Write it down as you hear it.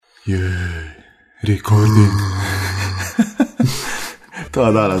Recording. To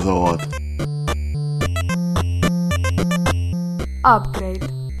je dala za uvod. Upgrade.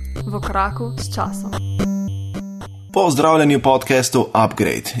 V koraku s časom. Pozdravljeni v podcastu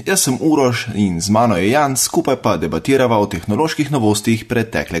Upgrade. Jaz sem Uroš in z mano je Jan, skupaj pa debatirava o tehnoloških novostih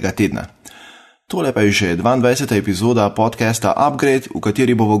preteklega tedna. Tole pa je že 22. epizoda podcasta Upgrade, v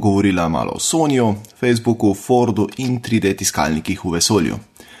kateri bomo govorila malo o Sonyju, Facebooku, Fordu in 3D tiskalnikih v vesolju.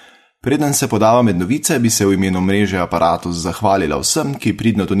 Preden se podava med novice, bi se v imenu mreže Aparatus zahvalila vsem, ki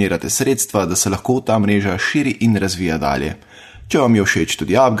pridno donirate sredstva, da se lahko ta mreža širi in razvija dalje. Če vam je všeč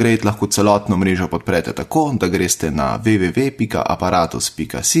tudi Upgrade, lahko celotno mrežo podprete tako, da greste na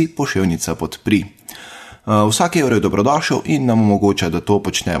www.aparatus.si/podpri. Vsak evro je dobrodošel in nam omogoča, da to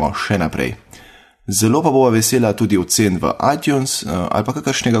počnemo še naprej. Zelo pa bova vesela tudi ocen v iTunes ali pa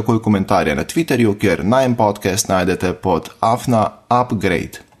kakršnega koli komentarja na Twitterju, kjer najm podcast najdete pod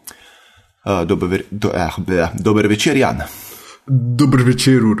 @upgrade. Dober večer, Jan. Dober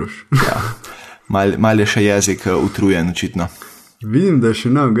večer, Uroš. Ja, mal je še jezik utrujen, očitno. Vidim, da je še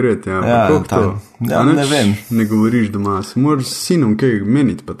na Upgrade, ja. Ja, ne vem. Ne govoriš doma, se moraš s sinom kaj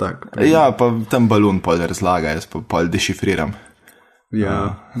meniti pa tak. Ja, pa tam balon pol razlaga, jaz pa pol dešifriram.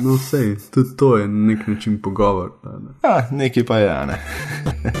 Ja, no sej, tudi to je nek način pogovor. Ja, nekaj pa je, ne.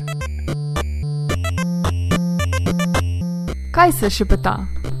 Kaj se še peta?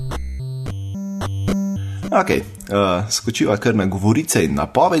 Ok, skočiva kar na govorice in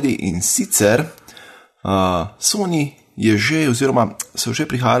napovedi in sicer Sony je že, oziroma so že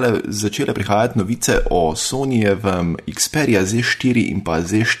začele prihajati novice o Sonyjevem Xperia Z4 in pa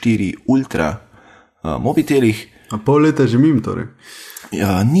Z4 Ultra mobitelih. A pol leta že mim torej?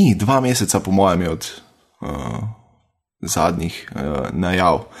 Ja, ni, 2 meseca po mojem je od zadnjih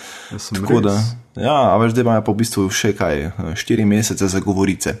najav. Tako res. da, ja, a veš, zdaj imajo pa v bistvu še kaj, 4 mesece za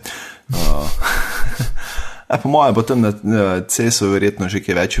govorice. Po mojem bo tam na CES-u verjetno že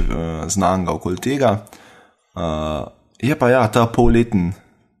kaj več znanga okoli tega. Je pa ja, ta polletni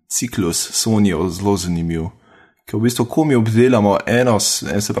ciklus Sonyjev zelo zanimiv, ker v bistvu ko mi obdelamo eno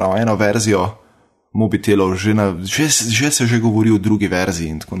verzijo mobitelov, že se govori o drugi verziji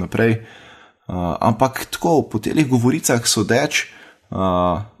in tako naprej. Ampak tako, po telih govoricah sodeč,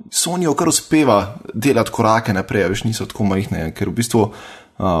 Sonyjev kar uspeva delati korake naprej, veš, niso tako majhne, ker v bistvu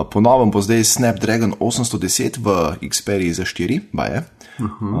po novem bo zdaj Snapdragon 810 v Xperia Z4, baje.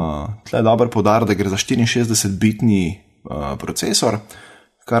 Tle je dober poudar, da gre za 64-bitni procesor,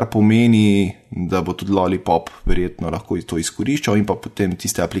 kar pomeni, da bo tudi Lollipop verjetno lahko to izkoriščal in pa potem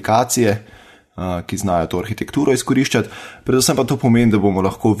tiste aplikacije, ki znajo to arhitekturo izkoriščati. Predvsem pa to pomeni, da bomo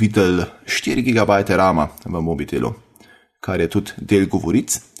lahko videli 4 GB RAM v mobitelu, kar je tudi del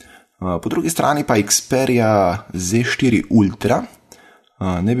govoric. Po drugi strani pa Xperia Z4 Ultra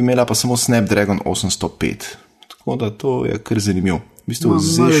ne bi imela pa samo Snapdragon 805. Tako da to je kar zanimiv. V bistvu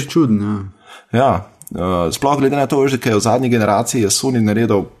malo je čudno, ja. Sploh glede na to, že kaj v zadnji generaciji je Sony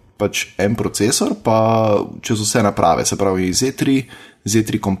naredil pač en procesor, pa čez vse naprave, se pravi Z3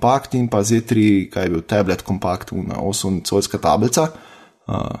 Compact in pa Z3, kaj je bil, tablet Compact, 8-colska tablica,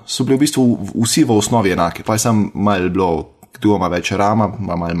 so bili v bistvu vsi v osnovi enake, pa je sam malo bilo, kdo ima več rama,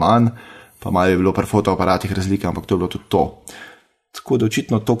 ima malo manj, pa malo je bilo pri fotoaparatih razlike, ampak to je bilo tudi to. Tako da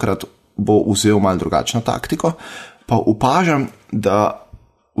očitno tokrat bo vzel malo drugačno taktiko, pa opažam, da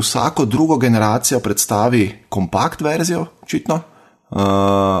vsako drugo generacijo predstavi kompakt verzijo, očitno,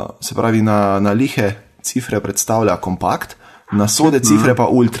 se pravi na lihe cifre predstavlja kompakt, na sode cifre pa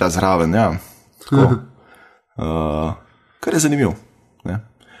ultra zraven, ja. Tako. Kar je zanimiv. Ne?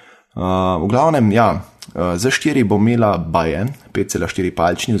 V glavnem, ja, Z4 bo imela bajen 5,4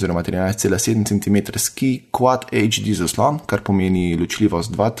 palčni oziroma 13,7 cm Quad HD zaslon, kar pomeni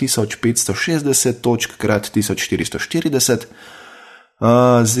ločljivost 2560x1440.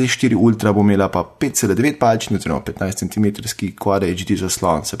 Z4 Ultra bo imela pa 5,9 palčni oziroma 15 cm Quad HD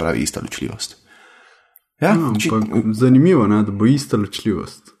zaslon, se pravi ista ločljivost. Ja, zanimivo, ne, da bo ista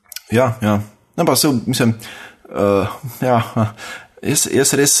ločljivost. Ja. No, pa se, mislim, ja,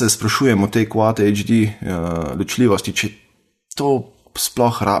 jaz res se sprašujem o tej Quad HD ločljivosti, če to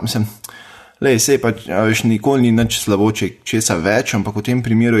sploh mislim, sej pa, veš, nikoli ni nič slabo, česa več, ampak v tem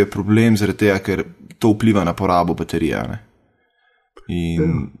primeru je problem zaradi tega, ker to vpliva na porabo baterije, ne.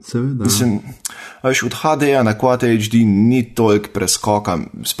 In, seveda. Mislim, veš, od HD-ja na Quad HD ni toliko preskoka,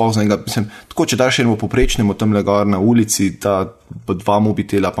 mislim, tako, če daš enemu poprečnemu tamle gor na ulici, ta 2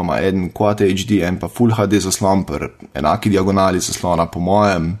 mobitela pa ima en Quad HD, en pa Full HD zaslon, per enaki diagonali zaslona, po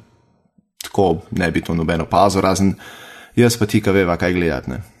mojem, tako ne bi to noben opazil, razen jaz pa ti, ka veva, kaj gledati,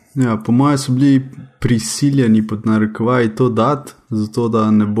 ne. Ja, po mojem so bili prisiljeni pod narekovaj to dati, zato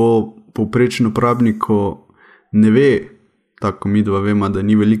da ne bo povprečen uporabnik, ko ne ve, tako mi dva vemo, da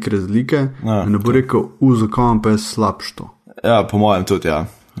ni velike razlike, ne bo rekel, zakaj pa je slabš to. Ja, po mojem tudi, ja.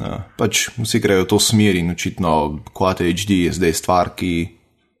 Pač vsi grejo v to smer in očitno Quad HD je zdaj stvar, ki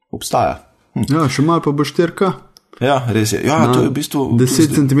obstaja. Ja, še malo pa bo 4K. Ja, res je. Ja, to je v bistvu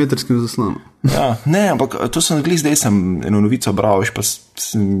 10 cm zaslonom. Ja, ne, ampak to sem zdaj sem eno novico bral, pa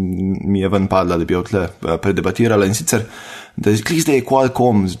mi je ven padla, da bi jo tle predebatirala in sicer, da zdaj je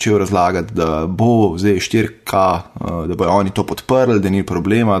Qualcomm začel razlagati, da bo zdaj 4K, da bojo oni to podprli, da ni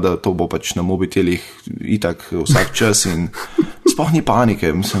problema, da to bo pač na mobitelih itak vsak čas in sploh ni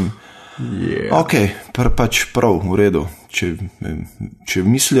panike, mislim. Ok, pač prav, v redu. Če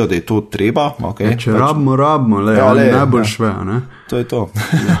mislijo, da je to treba, ok. Če pač, rabimo, najbolj šve, ne? To je to.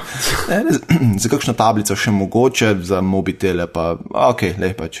 Za kakšno tablico še mogoče, za mobitele pa, ok,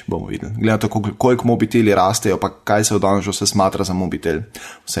 pač bomo videli. Gledam to, koliko mobiteli rastejo, pa kaj se v danes že vse smatra za mobitel.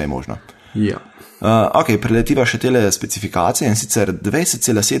 Vse je možno. Ja. Ok, preletiva še tele specifikacije in sicer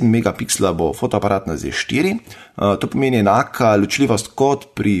 20,7 megapiksla bo fotoaparat na Z4. To pomeni enaka ločljivost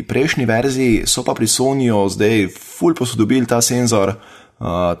kot pri prejšnji verziji, so pa pri Sonyju zdaj ful posodobili ta senzor,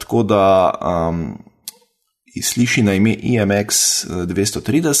 tako da sliši na ime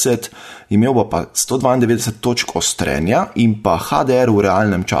IMX230, imel bo pa 192 točk ostrenja in pa HDR v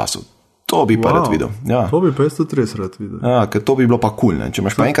realnem času. To bi pa rad videl. Ja. To bi pa jaz tudi res rad videl. Ja, ker to bi bilo pa cool, ne? Če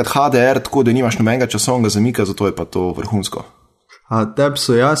imaš pa enkrat HDR, tako da nimaš nobenega časovnega zamika, zato je pa to vrhunsko. A tebi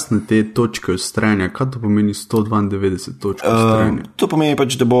so jasne te točke ostrenja? Kaj to pomeni 192 točk ostrenja? To pomeni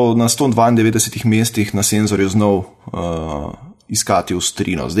pač, da bo na 192 mestih na senzorju znov iskati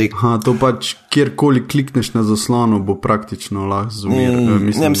ostrino. To pač, kjerkoli klikneš na zaslonu, bo praktično lahko zoomiral.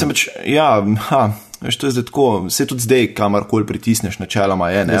 Mislim pač, veš, to je zdaj tako, vse tudi zdaj, kamarkoli pritisneš,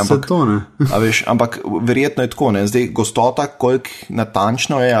 načeloma je, ne? Ampak verjetno je tako, ne? Zdaj gostota, koliko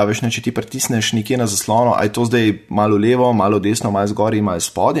natančno je, veš, ne, če ti pritisneš nekje na zaslonu, a je to zdaj malo levo, malo desno, malo zgori, malo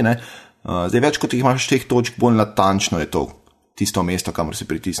spodi, ne? Zdaj več, kot imaš teh točk, bolj natančno je to, tisto mesto, kamor si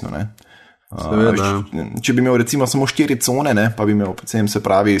pritisnil, ne? Če bi imel recimo samo 4 cone, ne, pa bi imel se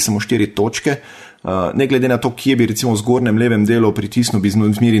pravi samo 4 točke, ne glede na to, kje bi recimo v zgornjem levem delu pritisnil, bi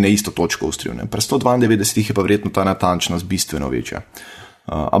zmeri na isto točko ustril. Pri 192 je pa verjetno ta natančnost bistveno večja.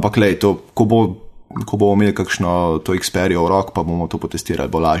 Ampak lej, to, ko bomo imeli kakšno to Xperia v rok, pa bomo to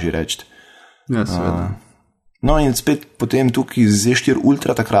potestirali, bo lažje reči. Ja, seveda. No in spet potem tukaj Z4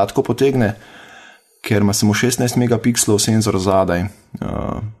 Ultra takratko potegne, ker ima samo 16 megapikslov senzor zadaj.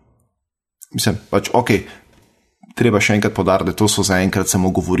 Mislim, pač ok, treba še enkrat podariti, da to so zaenkrat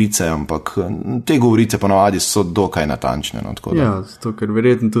samo govorice, ampak te govorice ponavadi so dokaj natančne. No, tako da. Ja, zato ker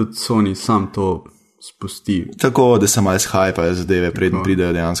verjetno tudi Sony sam to spusti. Tako, da se malo shajpajo zadeve, preden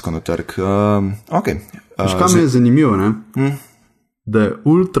pridejo dejansko na trg. Ok. Kaj mi je zanimivo, ne? Da je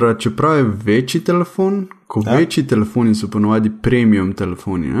Ultra, čeprav je večji telefon, ko večji telefoni so ponavadi premium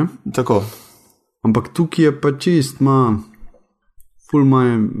telefoni, ne? Tako. Ampak tukaj je pa čist, ful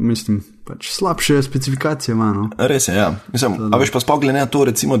maje, mislim, pač slabše specifikacije ima, no. Res je, ja. Mislim, a veš pa sploh glede na to,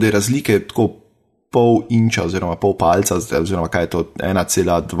 recimo, da je razlike tako pol inča oziroma pol palca, oziroma kaj je to,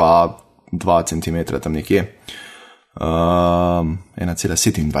 1,2 cm tam nekje.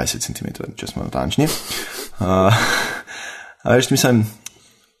 1,27 cm, če smo natančni. A veš, mislim,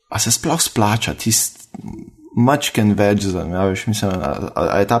 a se sploh splača tist mačken več, ja, veš, mislim,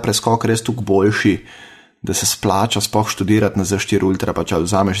 a je ta preskok res tukaj boljši, da se splača sploh študirati na Z4 Ultra, pa če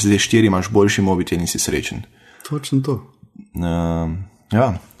vzameš Z4, imaš boljši mobitel in si srečen. Točno to.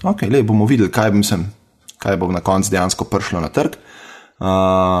 Ja, ok, bomo videli, kaj bo na koncu dejansko prišlo na trg.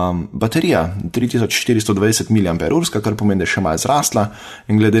 Baterija 3420 mAh, kar pomeni, da je še malo zrastla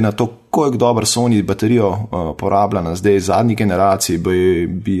in glede na to, koliko dobro Sony baterijo porablja na zdaj zadnji generaciji,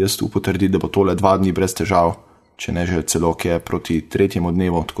 bi jaz tu potrdil, da bo tole 2 dni brez težav, če ne že celo kje proti 3.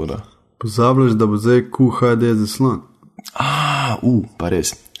 dnevu, tako da. Pozabljaš, da bo zdaj QHD zaslon. Pa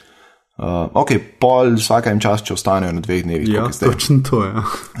res. Ok, pol vsakem čas, če ostanejo na 2 dnevih. Ja, točno to, ja.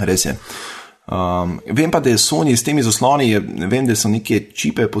 Res je. Vem pa, da je Sony s temi zasloni, vem, da so neke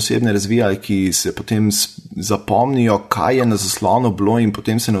čipe posebne razvijali, ki se potem zapomnijo, kaj je na zaslonu bilo in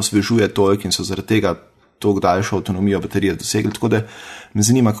potem se ne osvežuje toliko in so zaradi tega toliko daljšo avtonomijo baterije dosegli. Tako da me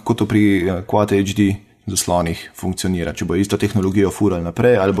zanima, kako to pri Quad HD zaslonih funkcionira, če bo isto tehnologijo furali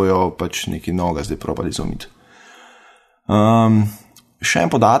naprej ali bojo pač neki noga zdaj probali izumiti. Še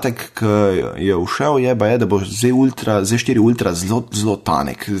en podatek, ki je všel, da bo Z4 Ultra zelo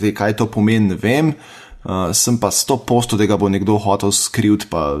tanek. Zdaj, kaj to pomeni, ne vem. sem pa 100%, da ga bo nekdo hotel skriviti,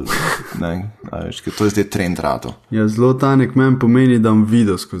 pa ne, to je zdaj trend rato. Ja, zelo tanek meni pomeni, da bom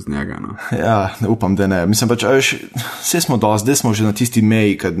videl skozi njega. No. Ja, upam, da ne. Mislim pač, vse smo zdaj smo že na tisti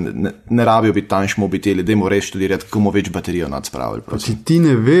meji, kad ne rabijo biti tanjši mobiteli, dajmo reči tudi red, komu več baterijo nadspravili. Ti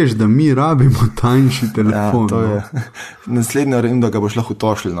ne veš, da mi rabimo tanjši telefon. Ja, to je. Naslednjo rem, da ga boš lahko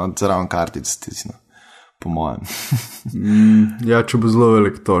tošli, no, zraven kartic, tisno. Po mojem. Ja, če bo zelo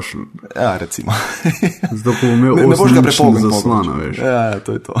velik tošl. Ja, recimo. Zato bo imel 8-inčni zaslona, veš. Ja,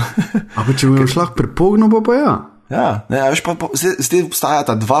 to je to. A pa če bo šlah prepogno, pa ja. Ja, ne, veš, zdaj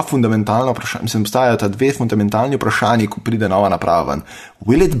obstajata dva fundamentalna vprašanja, mislim, obstajata dve fundamentalni vprašanji, ko pride nova naprava.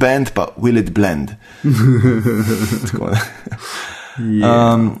 Will it bend, pa will it blend? Tako,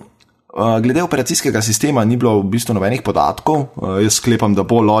 glede operacijskega sistema ni bilo v bistvu nobenih podatkov, jaz sklepam, da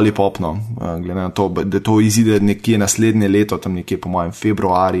bo lollipopno, glede na to, da to izide nekje naslednje leto, tam nekje po mojem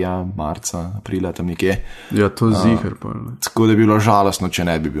februarja, marca, aprila, tam nekje. Ja, to ziher pa. Tako da bi bilo žalostno, če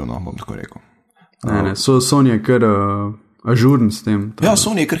ne bi bil, no, bom tako rekel. Ne, Sony je kar ažurn s tem. Ja,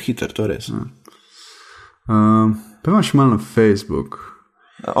 Sony je kar hiter, to je res. Ja. Pa imaš malo na Facebook.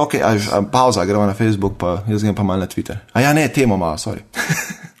 Ok, pauza, gremo na Facebook, pa jaz grem pa malo na Twitter. A ja, ne, temo malo, sorry.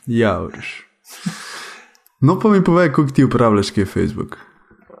 Ja, vrš. No, pa mi povej, koliko ti uporabljaš, kaj je Facebook?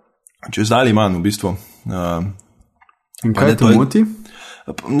 Če zdali manj, v bistvu. In kaj te moti?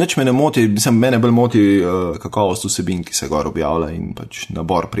 Nič me ne moti, mene bolj moti kakovost vsebin, ki se gor objavlja in pač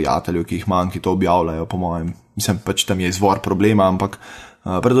nabor prijateljev, ki jih manj, ki to objavljajo, po mojem. Mislim, pač tam je izvor problema, ampak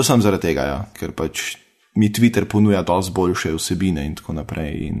predvsem zaradi tega, ja, ker pač mi Twitter ponuja dosti boljše vsebine in tako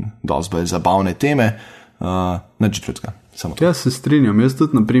naprej in dosti bolj zabavne teme, nič drugega. Ja, se strinjam. Jaz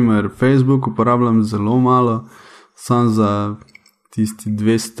tudi, na primer, Facebook uporabljam zelo malo, sam za tisti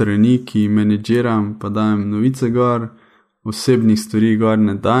 2 strani, ki menedžiram, pa dajem novice gor, osebnih stvari gor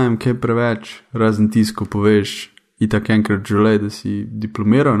ne dajem kaj preveč, razen tisko poveš, itak enkrat želej, da si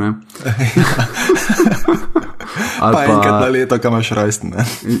diplomiral, ne? Pa enkrat na leto, kam imaš rojsten, ne?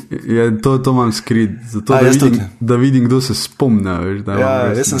 Ja, to imam skrit, zato da vidim, kdo se spomne, veš, da imam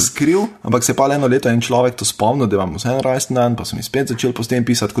rojsten. Jaz sem skril, ampak se pa eno leto en človek to spomnil, da imam vse rojsten dan, pa sem mi spet začel po tem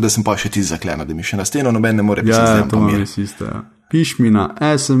pisati, tako da sem pa še ti zaklenil, da mi še na steno noben ne more pisati. Ja, to imam res isto, ja. Piš mi na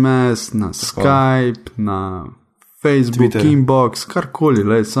SMS, na Skype, na Facebook, Twitter. Inbox, karkoli,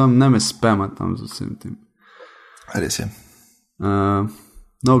 lej, sam ne me spema tam z vsem tem. Res je.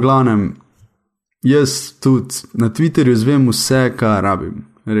 No, v glavnem, jaz tudi na Twitterju zvem vse, kar rabim,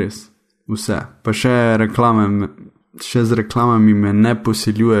 res, vse. Pa še z reklamami me ne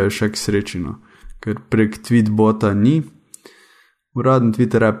posiljujejo še k srečino, ker prek tweetbota ni, uraden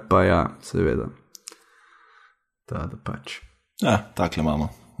Twitter app pa ja, seveda. Da pač. Ja, takle imamo.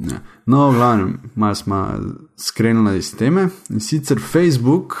 Ja. No, v glavnem, malo smo skrenili iz teme, in sicer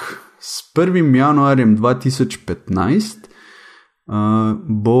Facebook s 1. januarjem 2015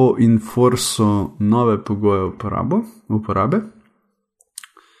 bo enforcil nove pogoje uporabe.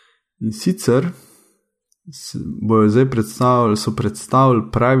 In sicer bojo zdaj predstavili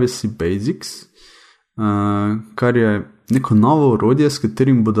Privacy Basics, kar je neko novo orodje, s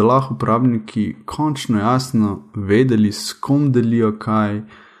katerim bodo lahko uporabniki končno jasno vedeli, s kom delijo kaj,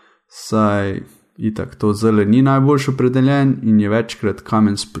 saj itak to zelo ni najboljše opredeljen in je večkrat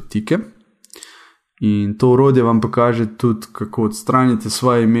kamen spotike. In to orodje vam pokaže tudi, kako odstranite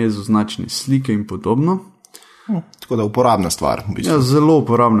svoje ime z označene slike in podobno. Tako da uporabna stvar. V bistvu. Ja, zelo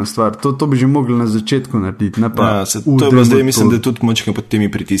uporabna stvar. To bi že mogli na začetku narediti. Ne pa ja, to je bilo zdaj, mislim, da je tudi močkaj pod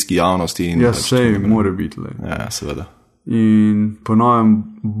temi pritiski javnosti. In ja, sej, mora biti. Ja, seveda. In po novem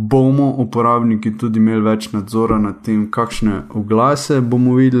bomo uporabniki tudi imeli več nadzora nad tem, kakšne oglase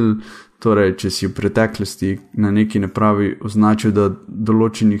bomo videli. Torej, če si v preteklosti na neki napravi označil, da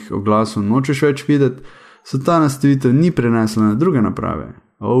določenih oglasov nočeš več videti, se ta nastavitev ni prenesla na druge naprave.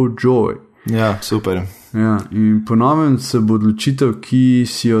 Oh, joy. Ja, super. Ja, in po novem se bo odločitev, ki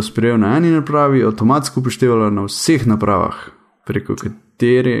si jo sprejel na eni napravi, avtomatsko upoštevala na vseh napravah, preko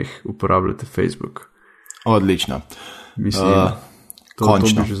katerih uporabljate Facebook. Odlično. Mislim, to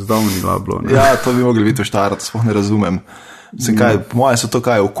bi že zdavni lablo. Ja, to bi mogli biti v štartu, sploh ne razumem. Kaj, po moje so to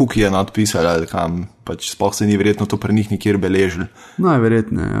kaj v kukije nadpisali, ali kam, pač sploh se ni verjetno to pri njih nikjer beležili.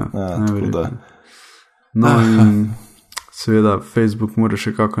 Najverjetne, ja. Najverjetne. No in seveda Facebook mora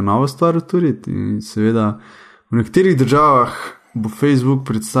še kako novo stvar otvoriti in seveda v nekaterih državah bo Facebook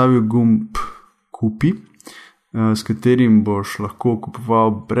predstavil gumb kupi, s katerim boš lahko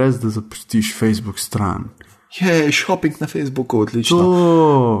kupoval brez da zapustiš Facebook stran. Shopping na Facebooku, odlično.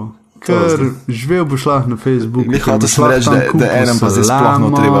 To... Ker živel boš lahko na Facebooku. Hotel sem reči, da enem pa zdaj sploh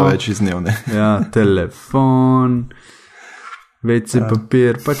no treba več iz dnevne. Ja, telefon. WC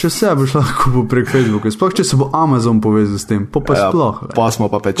papir, pa če vse boš lahko kupil prek Facebooka, sploh če se bo Amazon povezal s tem, pa sploh. Pa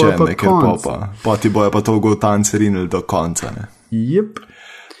smo pa pečeni, ker pa ti bojo pa to v tance rinili do konca, ne. Jep.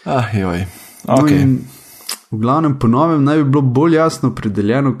 Joj, No in v glavnem ponovem naj bi bilo bolj jasno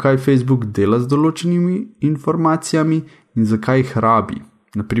opredeljeno, kaj Facebook dela z določenimi informacijami in zakaj jih rabi.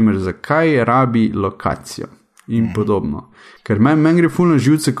 Naprimer, zakaj rabi lokacijo in podobno. Ker meni gre ful na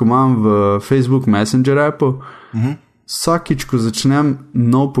živce, ko imam v Facebook Messenger appu, vsakič, ko začnem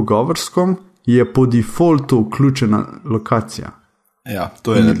nov pogovor s kom, je po defaultu vključena lokacija. Ja,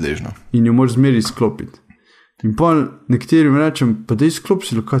 to je nadležno. In jo moraš zmeri izklopiti. In pa nekaterim rečem, pa da izklop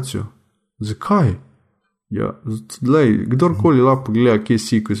si lokacijo. Zakaj? Ja, kdorkoli lahko pogleda, kje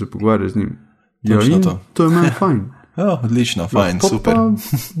si, ko se pogovarja z njim. Ja, in to je meni fajn. Ja, odlično, fajn, super.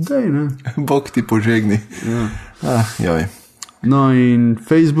 Dej, ne. Bog ti požegni. Ja. Joj. No in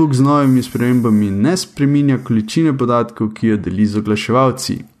Facebook z novimi spremembami ne spreminja količine podatkov, ki jo deli z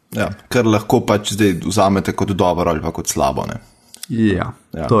oglaševalci. Ja, kar lahko pač zdaj vzamete kot dobro ali pa kot slabo, ne. Ja,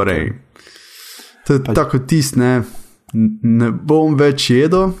 torej. To je tako tist, ne bom več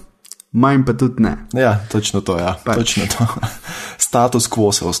jedel, manj pa tudi ne. Ja, točno to, ja. Točno to. Status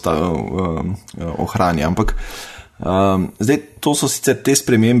quo se ohranja, ampak zdaj to so sicer te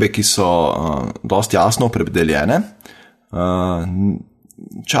spremembe, ki so dosti jasno opredeljene.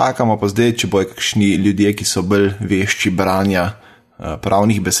 Čakamo pa zdaj, če bojo kakšni ljudje, ki so bolj vešči branja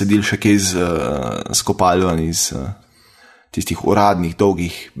pravnih besedil, še kaj skopaljan iz tistih uradnih,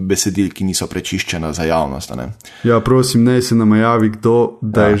 dolgih besedil, ki niso prečiščena za javnost. Ne? Ja, prosim, ne se nam javi kdo,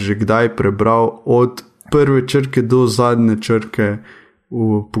 da je že kdaj prebral od prve črke do zadnje črke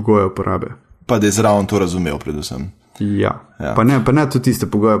v pogoje uporabe. Pa da je zraven to razumel predvsem. Ja. Pa ne tudi tiste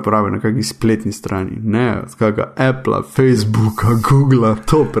pogoje uporabe na kakšni spletni strani. Ne, od kakega Apple, Facebooka, Googlea,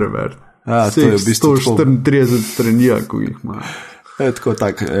 to prever. Ja, to je v bistvu 134 stranija, ko jih ima. Tako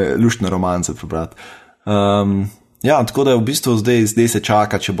luštne romance prebrati. Ja, tako da v bistvu zdaj se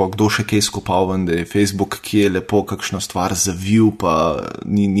čaka, če bo kdo še kaj skopal ven, da je Facebook, ki je lepo kakšno stvar zavil, pa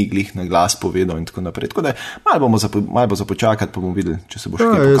ni glih na glas povedal in tako naprej. Tako da malo bo započakati, pa bomo videli, če se bo še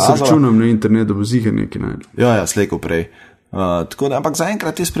kaj pokazalo. Jaz se računam na internet, da bo ziher nekaj najdel. Ja, slejko prej. Tako da, ampak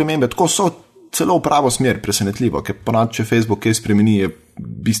zaenkrat te spremembe tako so celo v pravo smer presenetljivo, ker ponad, če Facebook kaj spremeni, je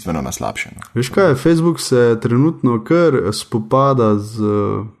bistveno naslabšeno. Veš kaj, Facebook se trenutno kar spopada z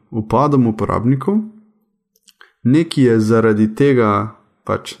upadom uporabnikov. Neki je zaradi tega,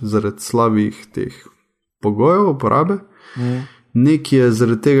 pač zaradi slabih teh pogojev uporabe, neki je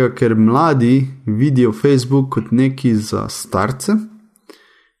zaradi tega, ker mladi vidijo Facebook kot neki za starce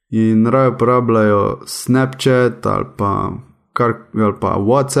in raje uporabljajo Snapchat ali pa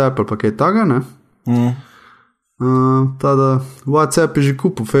WhatsApp ali pa kaj taga, ne? Tada WhatsApp je že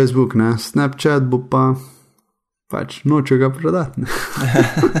kupil Facebook, ne? Snapchat bo pa pač noče ga prodati.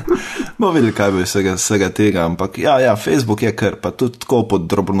 Bomo videli, kaj bo vsega tega, ampak ja, Facebook je kar, pa tudi tako pod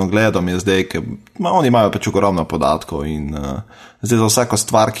drobnogledom je zdaj, ker oni imajo pač ogromno podatkov in zdaj za vsako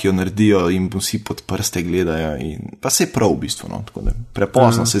stvar, ki jo naredijo, jim vsi pod prste gledajo in pa se je prav v bistvu, no, tako da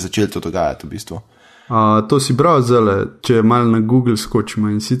prepozno se je začelo to dogajati v bistvu. To si bral zelo, če malo na Google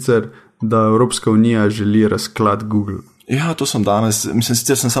skočimo in sicer, da Evropska unija želi razklad Google. Ja, to sem danes,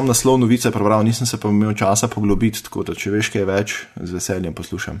 sicer sem sam naslov novice prebral, nisem se pa imel časa poglobiti, tako da če veš kaj več, z veseljem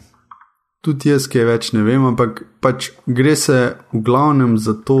poslušam. Tudi jaz kaj več ne vem, ampak pač gre se v glavnem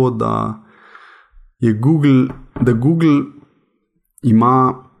za to, da Google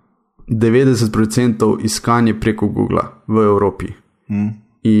ima 90% iskanje preko Googla v Evropi.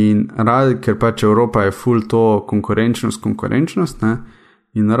 In radi, ker pač Evropa je ful to konkurenčnost, ne?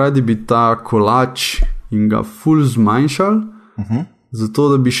 In radi bi ta kolač in ga ful zmanjšal, zato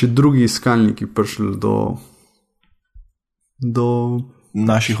da bi še drugi iskalniki prišli do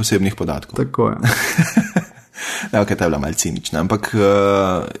naših osebnih podatkov. Tako je. Ja, ok, ta je bila malo cinična, ampak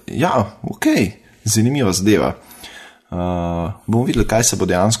ja, ok, zanimiva zadeva. Bomo videli, kaj se bo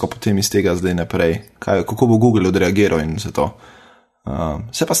dejansko potem iz tega zdaj naprej, kako bo Google odreagiral in vse to.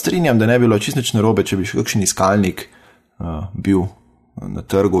 Se pa strinjam, da ne bi bilo čisto nič narobe, če bi še kakšen iskalnik bil na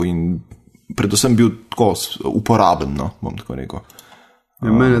trgu in predvsem bil tako uporaben, no, bom tako rekel.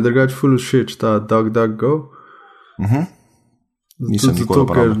 Mene je drugače ful všeč ta DuckDuckGo. Nisem nikoli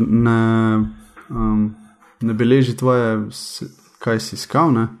uporabil. Ker ne beleži tvoje, kaj si iskal,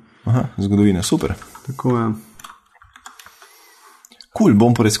 ne? Aha, zgodovine, super. Tako je. Cool,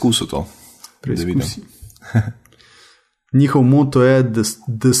 bom preizkusil to. Preizkusi. Njihov moto je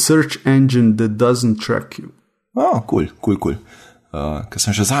the search engine that doesn't track you. Cool. Ker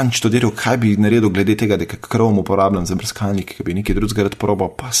sem že zadnjič študiral, kaj bi naredil glede tega, da Chrome uporabljam za brskalnik, ki bi nekaj drugega rad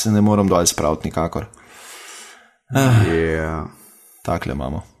probal, pa se ne moram dol spraviti nikakor. Yeah. Takle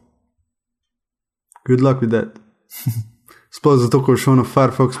imamo. Good luck with that. Sploh zato, ko je šel na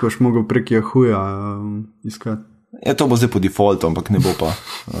Firefox, pa še mogel prek Yahooja iskati. To bo zdaj po defaultu, ampak ne bo pa.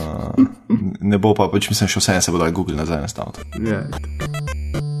 Ne bo pa, pač mislim, še vse se bo dal Google nazaj nastaviti. Yeah.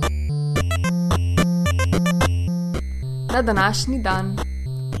 Na današnji dan.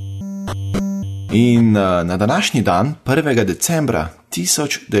 In na današnji dan, 1. decembra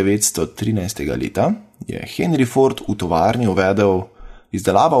 1913. leta, je Henry Ford v tovarni uvedel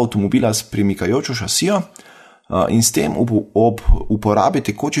izdelavo avtomobila s premikajočo šasijo in s tem ob uporabi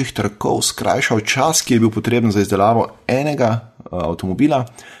tekočih trkov skrajšal čas, ki je bil potreben za izdelavo enega avtomobila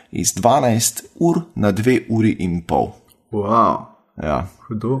iz 12 ur na 2 uri in pol. Wow. Ja.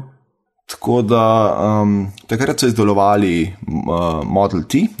 Hudo. Tako da takrat so izdelovali Model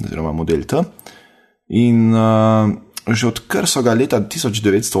T, oziroma Model T, in že odkar so ga leta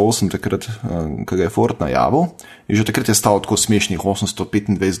 1908, takrat, ko ga je Ford najavil, in že takrat je stal tako smešnih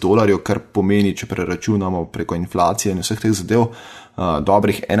 $825, kar pomeni, če preračunamo preko inflacije in vseh teh zadev,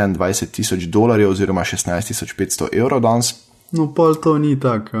 dobrih $21,000 oziroma 16,500 danes. No, pol to ni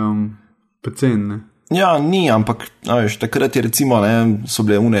tak pecen, ne? Ja, ni, ampak veš, takrat je recimo, so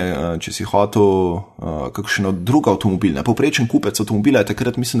bile une, če si hotel kakšen drug avtomobil. Povprečen kupec avtomobila je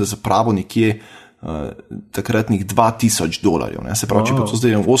takrat, mislim, da zapravo nekje takratnih $2,000. Se pravi, če pa to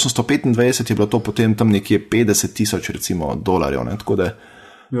zdaj 825, je bilo to potem tam nekje $50,000 recimo dolarjev. Tako da,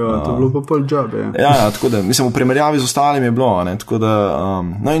 ja, to je bilo pa pol džabe. Ja, tako da, mislim, v primerjavi z ostalim je bilo. Tako da,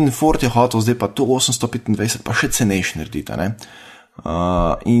 no in Ford je hotel zdaj pa to 825 pa še cenejši narediti.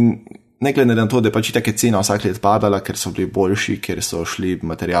 In ne glede na to, da je pač tako cena vsak let padala, ker so bili boljši, ker so šli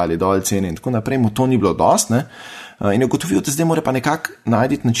materiali dol cene in tako naprej, mu to ni bilo dost, in je ugotovil, da zdaj mora pa nekako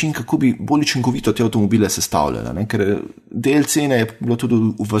najti način, kako bi bolj učinkovito te avtomobile sestavljali, ker del cene je bilo tudi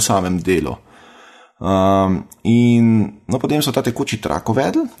v samem delu. In no, potem so ta tekoči trak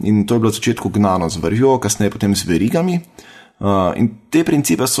uvedli in to je bilo v začetku gnano z vrvjo, kasneje potem z verigami. In te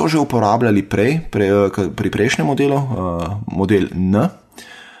principe so že uporabljali pri prejšnjem modelu, model N.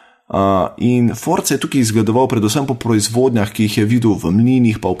 In Ford se je tukaj izgledoval predvsem po proizvodnjah, ki jih je videl v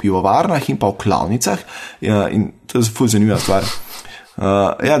mlinih, pa v pivovarnah in pa v klavnicah. In to je ful zanimiva stvar.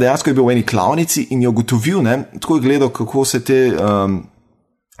 Ja, dejansko je bil v eni klavnici in je ugotovil, tako je gledal, kako se te,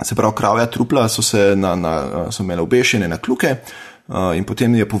 se pravi, kravja trupla so so imele obešene na kljuke in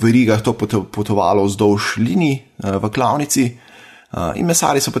potem je po verigah to potovalo vzdolž linij v klavnici. In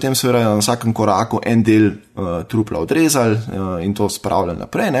mesari so potem seveda na vsakem koraku en del trupla odrezali in to spravljali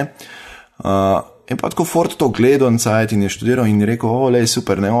naprej. In pa tako Ford to gledal in je študiral in je rekel, lej,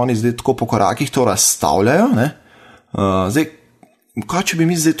 super, oni zdaj tako po korakih to razstavljajo. Zdaj, kaj če bi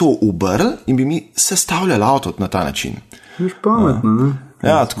mi zdaj to obrli in bi mi sestavljali avto na ta način? Viš pametno, ne?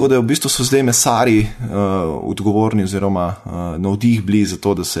 Ja, tako da v bistvu so zdaj mesari odgovorni oziroma navdih bili za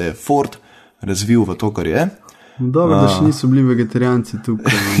to, da se je Ford razvil v to, kar je. Dobro, da še niso bili vegetarijanci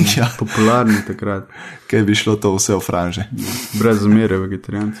tukaj, ja. Popularni takrat. Kaj bi šlo to vse v franže. Brez zamere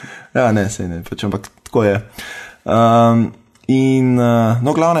vegetarijanci. Ja, ne, sej ne, pač, ampak tako je.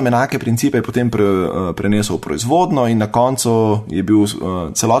 No, glavne enake principe je potem prenesel v proizvodno in na koncu je bil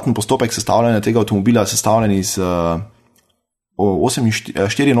celoten postopek sestavljanja tega avtomobila sestavljen iz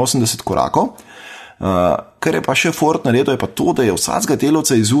 84 korakov. Kar je pa še Ford naredil, je pa to, da je vsakega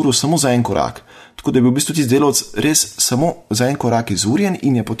delavca izuril samo za en korak. Tako da je bil v bistvu tisti delavc res samo za en korak izurjen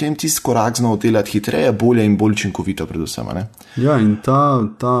in je potem tisti korak znal delati hitreje, bolje in bolj učinkovito predvsem. Ja, in ta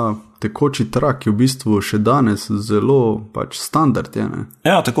tekoči trak je v bistvu še danes zelo pač standard.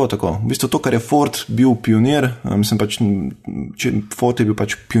 Ja, tako. V bistvu to, kar je Ford bil pionir, mislim pač, Ford je bil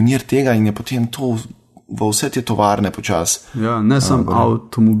pač pionir tega in je potem to v vse te tovarne počas. Ja, ne samo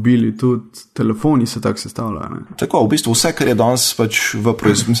avtomobili, tudi telefoni se tako sestavljajo. Tako, v bistvu vse, kar je danes pač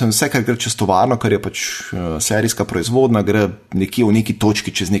mislim, vse, kar gre čez tovarno, kar je pač serijska proizvodna, gre nekje v neki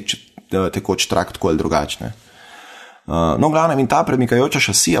točki čez nek tekoč trak, tako ali drugačne. No, v glavnem in ta premikajoča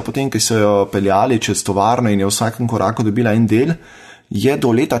šasija, potem, ki so jo peljali čez tovarno in je v vsakem koraku dobila en del, je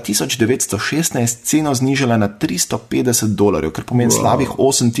do leta 1916 ceno znižala na $350, kar pomeni slabih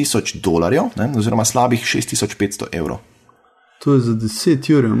 $8,000, oziroma slabih €6,500. To je za 10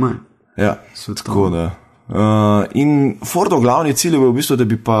 jurjev manj. Ja, tako da. In Fordov glavni cilj je bil v bistvu, da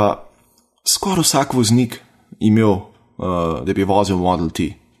bi pa skoraj vsak voznik imel, da bi vozil Model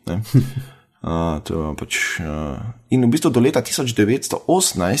T. In v bistvu do leta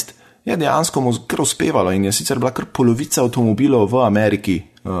 1918 je dejansko mu kar uspevalo in je sicer bila kar polovica avtomobilov v Ameriki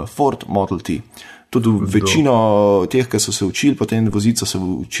Ford Model T. Tudi večino teh, ki so se učili, potem vozico so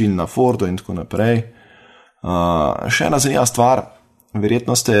učili na Fordu in tako naprej. Še ena zanimiva stvar,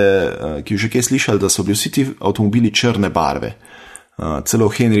 verjetno ste, ki že kaj slišali, da so bili vsi ti avtomobili črne barve. Celo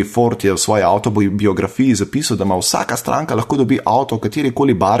Henry Ford je v svoji avtobiografiji zapisal, da ima vsaka stranka lahko dobi avto v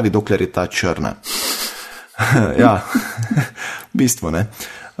katerikoli barvi, dokler je ta črna. Ja, bistvo, ne.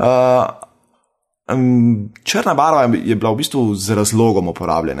 Črna barva je bila v bistvu z razlogom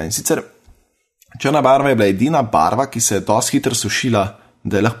uporabljena in sicer črna barva je bila edina barva, ki se je dosti hitro sušila,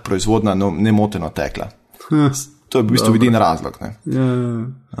 da je lahko proizvodnja nemoteno tekla. To je v bistvu edini razlog. Ne?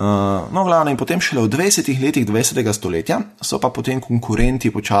 No, glavno, in potem šele v 20 letih 20. stoletja so pa potem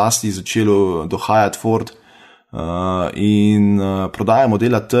konkurenti počasi začeli dohajati Ford in prodaja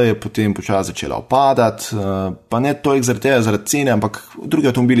modela T je potem počasi začela upadati, pa ne toliko zaradi cene, ampak drugi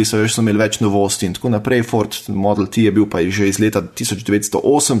avtomobili so imeli več novosti in tako naprej. Ford Model T je bil pa že iz leta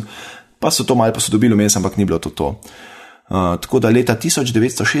 1908, pa so to malo posodobili vmes, ampak ni bilo to. Tako da leta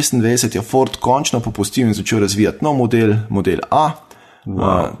 1926 je Ford končno popustil in začel razvijati nov model A.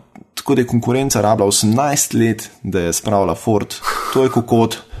 Wow. Tako da je konkurenca rabila 18 let, da je spravila Ford toliko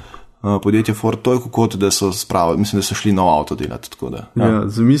kot podjetje Ford toliko kot, da so spravili, mislim, da so šli nov avto delati. Tako da, ja,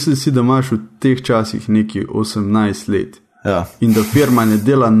 zamisli si, da imaš v teh časih neki 18 let ja. In da firma ne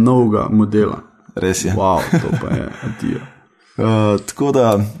dela novega modela. Res je. Wow, to pa je adijo. Tako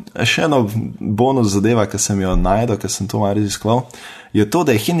da, še eno bonus zadeva, ki sem jo najdel, ker sem to malo raziskoval, je to,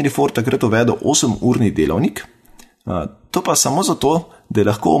 da je Henry Ford takrat uvedel 8-urni delovnik, to pa samo zato, da je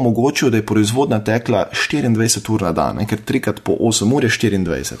lahko omogočil, da je proizvodnja tekla 24 ur na dan, ker 3x po 8 ur je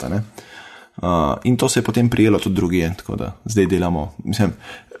 24, ne? In to se je potem prijelo tudi drugje, tako da zdaj delamo, mislim,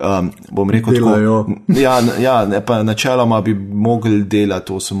 bom rekel delajo. Tako, ja, pa načeloma bi mogli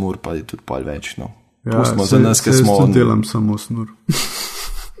delati 8 ur, pa je tudi pol več, no. Ja, se delam samo snur.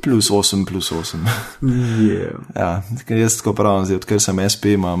 Plus 8. Yeah. Ja, jaz tako pravim, zdaj, odkar sem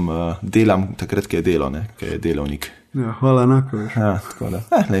SP, delam takrat, ki je delo, ne, ki je delovnik. Ja, hvala enako. Ja, tako da.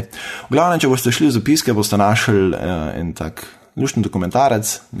 V glavnem, če boste šli v zapiske, boste našli en tak lušten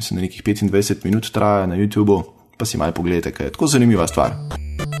dokumentarec, mislim, da nekih 25 minut traja na YouTubeu, pa si malo pogledajte, kaj je tako zanimiva stvar.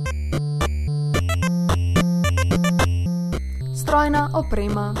 Strojna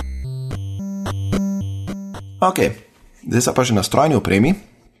oprema. Ok, zdaj se pa že na strojni opremi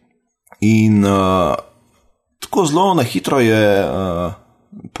in tako zelo na hitro je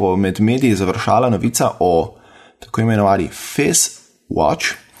med mediji završala novica o tako imenovani Face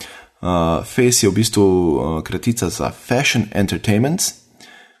Watch. Face je v bistvu kratica za Fashion Entertainment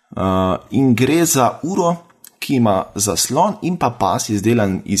in gre za uro, ki ima zaslon in pa pas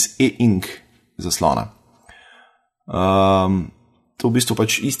izdelan iz e-ink zaslona. To v bistvu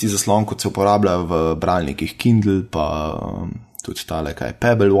pač isti zaslon, kot se uporablja v bralnikih Kindle, pa tudi tale, kaj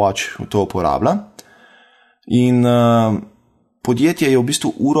Pebble Watch, to uporablja. In podjetje je v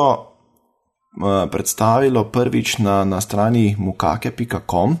bistvu uro predstavilo prvič na strani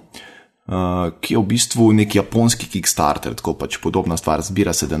mukake.com, ki je v bistvu nek japonski Kickstarter, tako pač podobna stvar,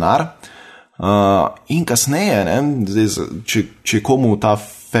 zbira se denar. In kasneje, ne, zdaj, če komu ta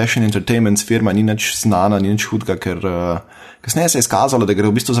Fashion Entertainment firma ni nič znana, ni nič hudga, ker kasneje se je izkazalo, da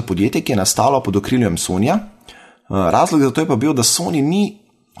gre v bistvu za podjetje, ki je nastalo pod okriljem Sonya. Razlog za to je pa bil, da Sony ni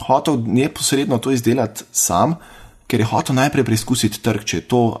hotel neposredno to izdelati sam, ker je hotel najprej preizkusiti trg, če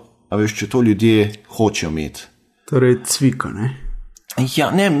to ljudje hočejo imeti. Torej cvika, ne? Ja,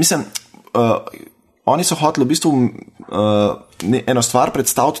 ne, mislim, oni so hoteli v bistvu eno stvar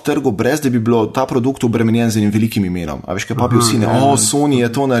predstaviti trgu, brez da bi bilo ta produkt obremenjen z enim velikim imenom. A veš, kaj pa bi vsi Sony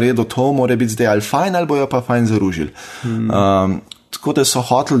je to naredil, to mora biti zdaj ali fajn, ali bojo pa fajn zaružili. Tako da so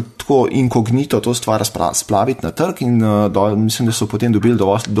hoteli tako inkognito to stvar splaviti na trg in mislim, da so potem dobili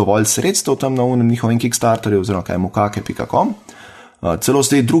dovolj sredstev tam na njihovem Kickstarterju, oziroma kaj mukake.com. Celo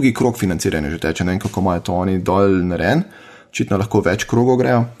zdaj drugi krog financiranja že teče, ne vem, kako imajo to oni dol narejen, očitno lahko več krogov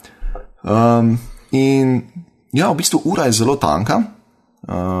grejo. In ja, v bistvu ura je zelo tanka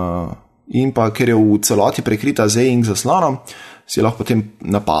in pa ker je v celoti prekrita z e-ink zaslonom, si lahko potem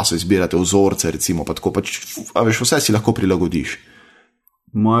na pasu izbirate vzorce, recimo, pa tako pač, a veš, vse si lahko prilagodiš.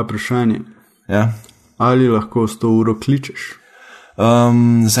 Moje vprašanje, ja? Ali lahko s to uro kličeš?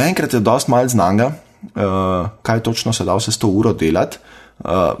 Zaenkrat je dosti malo znanga, kaj točno se da vse s to uro delati.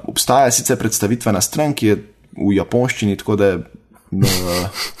 Obstaja sicer predstavitvena stran, ki je v japonščini, tako da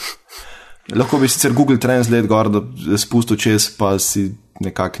lahko bi sicer Google Translate gor spustil čez, pa si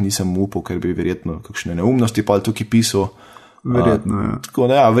nekako nisem upal, ker bi verjetno kakšne neumnosti pa tukaj pisal. Verjetno, ja. Tako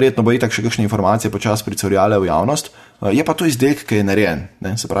da ja, verjetno bo itak še kakšne informacije počas pricurjale v javnost, Je pa to izdelek, ki je narejen,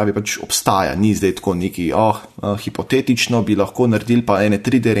 ne? Se pravi, pač obstaja, ni zdaj tako neki, hipotetično bi lahko naredili, pa ene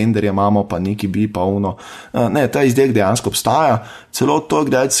 3D renderje imamo, pa neki bi, pa ono. Ne, ta izdelek dejansko obstaja, celo to,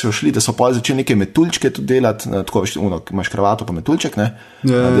 kdaj so šli, da so pa začeli neke metuljčke tudi delati, tako veš, imaš kravato pa metuljček, ne?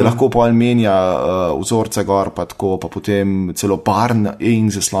 Da lahko pol menja vzorce gor, pa tako, pa potem celo barn in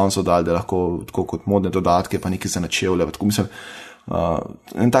zaslon so dali, da lahko tako kot modne dodatke, pa nekaj za načevlje, tako mislim,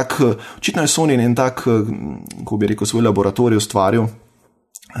 en tak, očitno je Sony en tak, ko bi rekel, svoj laboratorij ustvaril,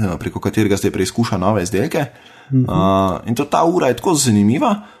 preko katerega zdaj preizkuša nove izdelke. In to ta ura je tako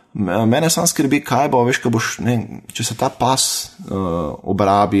zanimiva, mene sam skrbi, kaj bo, veš, kaj boš, ne, če se ta pas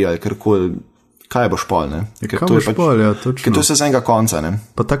obrabi ali karkoli, kaj boš pol, ne? Kaj boš pol, ja, točno. Ker to je vse z enega konca, ne?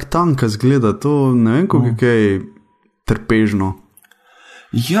 Pa tak tanka zgleda, to ne vem, kako je kaj trpežno.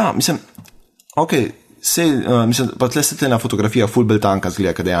 Ja, mislim, okej, mislim, pa tle se na fotografijah ful bel tanka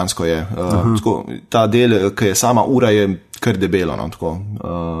zgleda, kaj dejansko je. Tako, ta del, ki je sama ura, je kar debelo, no, tako.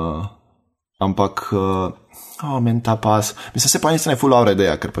 Ampak, meni ta pas, mislim, se pa eni strani ful dobra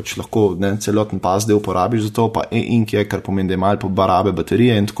ideja, ker pač lahko, ne, celoten pas del uporabiš za to, pa e-ink je, kar pomeni, da je malo pobarabe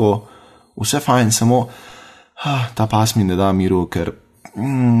baterije in tako, vse fajn, samo ta pas mi ne da miru, ker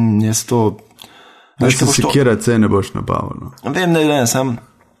jaz to... Veš, da si kjera cene boš nabavil, no. Vem, ne, sam...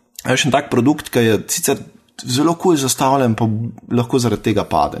 Veš, en tak produkt, ki je sicer zelo cool zastavljen, pa lahko zaradi tega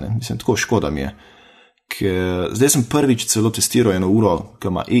pade, ne. Mislim, tako škoda mi je. Ker zdaj sem prvič celo testiral eno uro,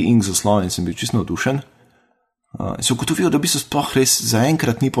 ki ima e-ink zaslon in sem bil čisto navdušen. In sem ugotovil, da bi se sploh res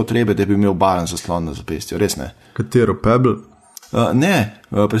zaenkrat ni potrebe, da bi imel baren zaslon na zapestju, res ne. Katero, Pebble? Ne,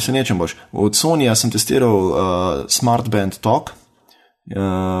 presenečen boš. Od Sonyja sem testiral Smartband Talk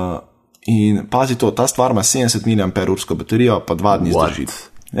in pazi to, ta stvar ima 70 mAh baterijo, pa 2 dni zdrži.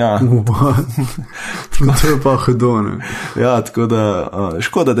 Ja. To je pa hudo, ne? Ja, tako da,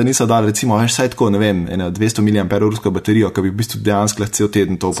 škoda, da niso dali, recimo, veš, saj tako, ne vem, 200 mAh baterijo, ki bi v bistvu dejansko cel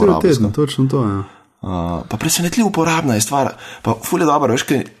teden to uporabil. Cel teden, točno to, ja. Pa presenetljiv uporabna je stvar, pa ful je dobro, veš,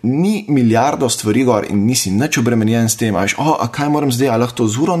 ker ni milijardo stvari gor in nisi nič obremenjen s tem, a veš, a kaj moram zdaj, a lahko to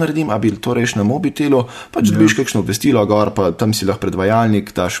z uro naredim, a bi to reš na mobitelu, pač dobiš kakšno obvestilo gor, pa tam si lahko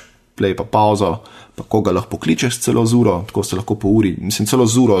predvajalnik, daš play pa pauzo, pa koga lahko pokličeš celo z uro, tako se lahko po uri, mislim, celo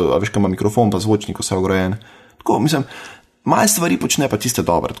z uro, a veš, kaj ima mikrofon pa zvočnik, vse ogrojen, tako, mislim, malo stvari počne pa tiste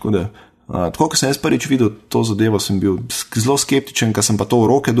dobre, tako da, tako, ko sem jaz prvič videl to zadevo, sem bil zelo skeptičen, ko sem pa to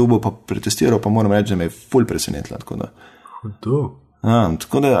v roke dobil, pa pretestiral, pa moram reči, da me je ful presenetila, tako da. Hudo. Ja,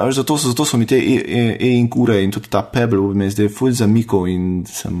 tako da, veš, zato so mi te e-ink ure in tudi ta Pebble me je zdaj ful zamikal in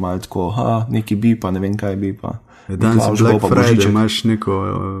sem malo tako, neki bi pa, ne vem kaj bi pa. Danes Black Friday imaš neko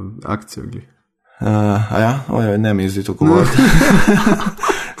akcijo, glih. Ne mi je zdaj to govoriti.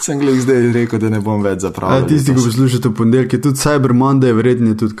 Sem glih zdaj rekel, da ne bom več zapravljal. Tisti, ko poslušate v ponedeljke, tudi Cyber Monday,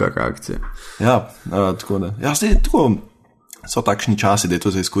 verjetno je tudi kakšna akcija. Ja, tako da. Ja, zdaj tako so takšni časi, da je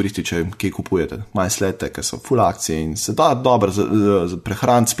to za izkoristi, če kaj kupujete. Malo slete, ker so full akcije in se da dobro za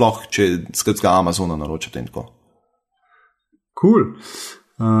prehraniti, sploh, če skratega Amazona naročate in tako. Cool.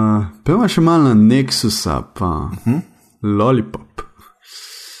 Pejmo še malo na Nexusa, pa Lollipop.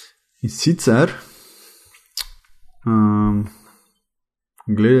 In sicer,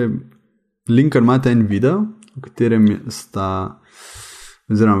 linkar imate en video, v katerem sta,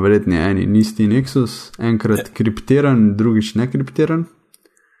 oziroma verjetno eni isti Nexus, enkrat kriptiran, drugič nekriptiran.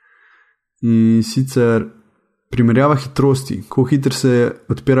 In sicer primerjava hitrosti, kako hitro se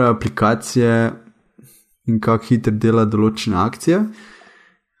odpirajo aplikacije in kako hitro dela določene akcije.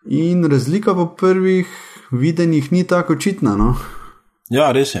 In razlika po prvih videnjih ni tako očitna, no?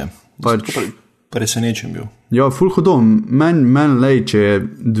 Ja, res je. Presenečen bil. Ja, ful hudo. Men lej, če je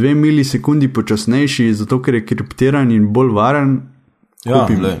 2 milisekundi počasnejši, zato ker je kriptiran in bolj varen,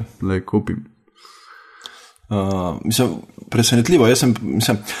 kupim. Mislim, presenetljivo. Jaz sem,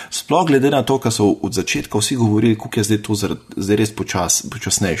 sploh glede na to, kar so od začetka vsi govorili, kako je zdaj to zdaj res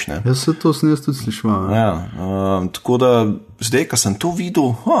počasnejš, ne? Jaz se to sem jaz tudi slišal. Ja, tako da zdaj, ko sem to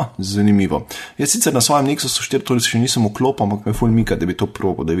videl, zanimivo. Jaz sicer na svojem Nexusu 4 to še nisem vklopil, ampak me ful mika, da bi to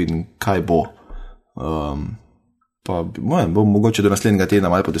probal, da vidim, kaj bo. Pa bom mogoče do naslednjega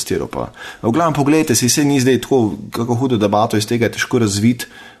tedna malo potestiral. V glavnem pogledajte si, se ni zdaj tako, kako hudo debato iz tega je težko razviti.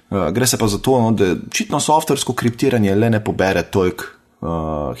 Gre se pa za to, da očitno softversko kriptiranje le ne pobere toliko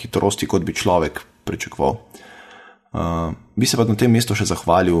hitrosti, kot bi človek pričakoval. Bi se pa na tem mestu še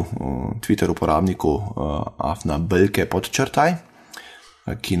zahvalil Twitter uporabniku Afna Belke podčrtaj,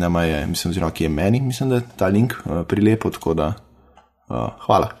 ki nama je, mislim, oziroma ki je meni, mislim, da ta link prilepo, tako da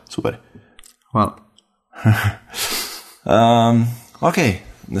hvala, super. Hvala. Ok,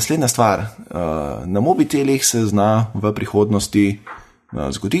 naslednja stvar. Na mobitelih se zna v prihodnosti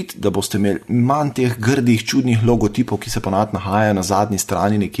zgoditi, da boste imeli manj teh grdih, čudnih logotipov, ki se ponavadi nahajajo na zadnji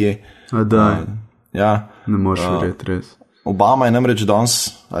strani nekje. Ja. Ne moreš verjeti, res. Obama je namreč danes,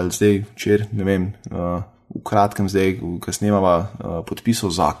 ali zdaj včeraj, ne vem, v kratkem zdaj, ko snemava,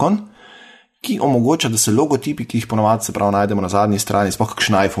 podpisal zakon, ki omogoča, da se logotipi, ki jih ponovadi se prav najdemo na zadnji strani, sploh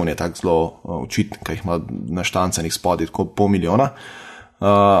kakšen iPhone je tako zelo očitn, kaj jih ima naštancenih spodaj, tako 500 000.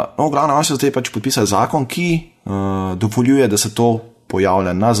 No, v glavnem se zdaj pač podpisal zakon, ki dovoljuje, da se to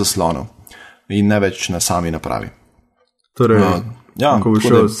pojavlja na zaslonu in ne več na sami napravi. Torej, ko bi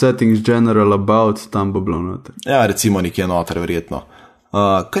šel settings general about, tam bo bilo noter. Ja, recimo nekje noter, verjetno.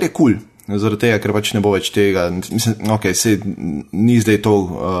 Kar je cool, zaradi tega, ker pač ne bo več tega, mislim, sej ni zdaj to,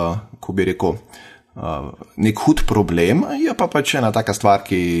 ko bi rekel, nek hud problem, je pa pač ena taka stvar,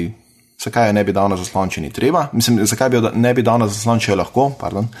 ki zakaj jo ne bi dal na zaslon, če ni treba. Mislim, zakaj bi jo ne bi dal na zaslon, če jo lahko,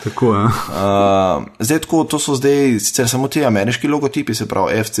 pardon. Tako, ja. Zdaj tako, to so zdaj sicer samo ti ameriški logotipi, se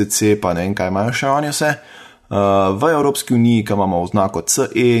pravi FCC, pa ne vem, kaj imajo še oni vse. V Evropski uniji, ki imamo oznako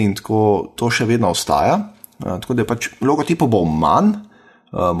CE in tako, to še vedno ostaja. Tako da je pač logotipov bo manj,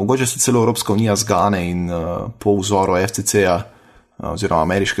 mogoče se celo Evropska unija zgane in po vzoru FCC-ja oziroma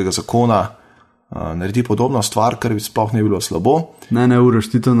ameriškega zakona naredi podobno stvar, kar bi sploh ne bilo slabo. Ne, Uroš,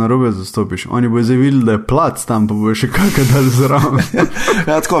 ti to narobe zastopiš. Oni bo zdaj videli, da je plac tam, pa bo še kakaj dal zraven.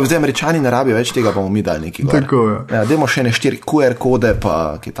 Ja, tako, zdaj Američani ne rabijo več tega, bomo mi dali neki gor. Tako, ja. Ja, dajmo še ne 4 QR kode,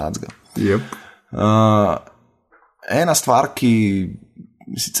 pa kitajskega. Yep. Ena stvar, ki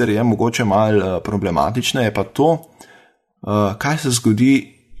sicer je mogoče malo problematična, je pa to, kaj se zgodi,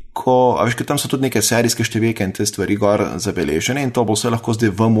 ko, a veš, ker tam so tudi neke serijske številke in te stvari gor zabeležene in to bo vse lahko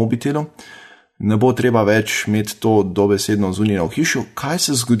zdaj v mobitelu. Ne bo treba več imeti to dobesedno zunaj v hišu. Kaj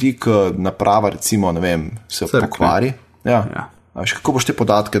se zgodi, ko naprava, recimo, ne vem, se pokvari? Ja. A veš, kako boš te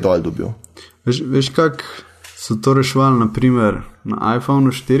podatke dol dobil? Veš kak so to reševali, naprimer, na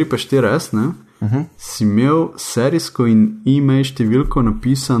iPhone 4 pa 4S, ne? Si imel serijsko in e-mail številko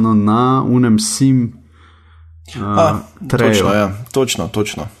napisano na unem SIM treju. Točno, ja,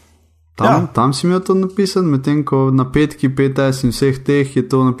 točno. Tam si imel to napisano, medtem ko na 5, 5S in vseh teh je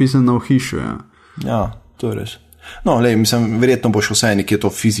to napisano v hišu, ja. Ja, to je res. No, mislim, verjetno boš vse nekje to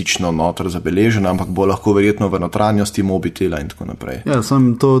fizično noter zabeleženo, ampak bo lahko verjetno v notranjosti mobitela in tako naprej. Ja,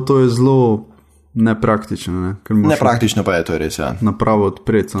 samo to je zelo nepraktično, ne? Nepraktično pa je, to je res, ja. Napravo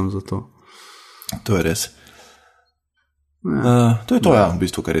odpreti sam za to. To je res. Ja. To je to, ja, v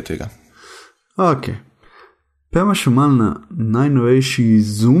bistvu, kar je tega. Ok. Pejmo še malo na najnovejši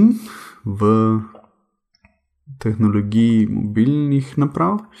zoom v tehnologiji mobilnih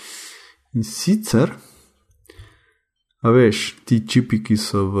naprav. In sicer, a veš, ti čipi, ki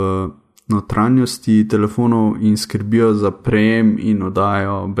so v notranjosti telefonov in skrbijo za prejem in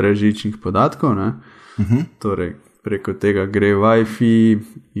oddajo brezžičnih podatkov, ne? Torej, preko tega gre Wi-Fi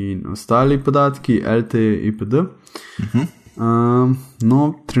in ostali podatki, LTE, IPD. No,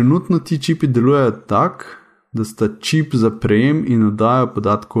 trenutno ti čipi delujejo tak, da sta čip za prejem in oddajo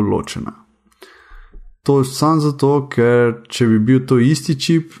podatkov ločena. To samo zato, ker če bi bil to isti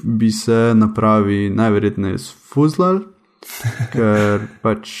čip, bi se napravi najverjetneje sfuzlal, ker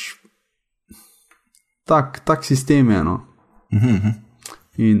pač tak sistem je, no.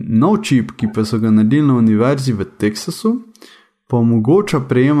 In nov čip, ki pa so ga naredili na univerzi v Teksasu, pa omogoča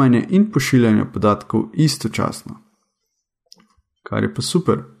prejemanje in pošiljanje podatkov istočasno. Kar je pa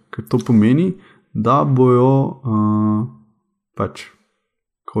super, ker to pomeni, da bojo pač,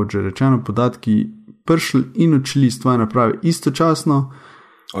 kot že rečeno, podatki prišli in odšli iz tvoje naprave istočasno.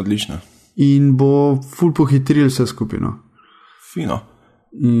 Odlično. In bo ful pohitril vse skupino. Fino.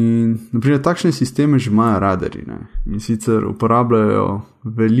 In naprimer takšne sisteme že imajo radarji, ne? In sicer uporabljajo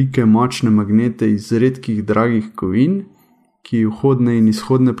velike močne magnete iz redkih dragih kovin, ki vhodne in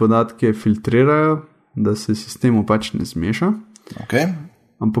izhodne podatke filtrirajo, da se sistemu pač ne zmeša. Okay.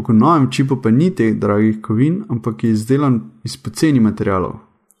 Ampak v novem čipu pa ni teh dragih kovin, ampak je izdelan iz poceni materialov.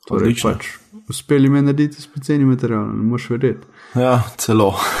 Torej pač uspeli me narediti iz poceni materialov, ne moš verjeti. Ja,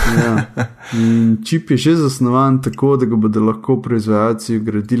 celo. Ja. In čip je že zasnovan tako, da ga bodo lahko proizvajalci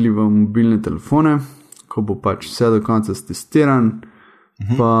vgradili v mobilne telefone, ko bo pač vse do konca testiran,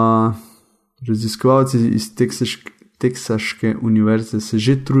 pa raziskovalci iz Teksaške univerze se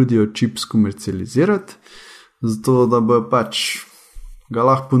že trudijo čip skomercializirati, zato da bo pač ga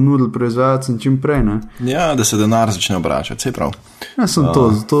lahko ponudili proizvajalcem čim prej, ne? Ja, da se denar začne obračati, sej prav. Ja, sem to,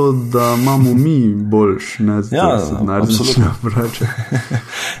 zato da imamo mi boljš, ne, zato da se denar začne obračati.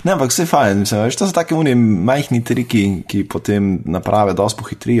 Ne, ampak vse fajn, mislim, veš, to so take majhni triki, ki potem naprave dosti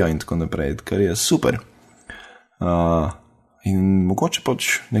pohitrijo in tako naprej, kar je super. In mogoče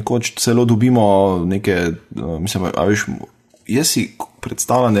pač nekoč celo dobimo neke, mislim, a veš, jaz si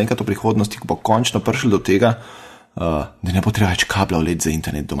predstavljam, da enkrat v prihodnosti, ko bo končno prišel do tega, da ne bo treba več kabla vleti za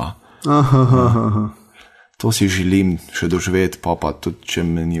internet doma. To si želim še doživeti, pa tudi, če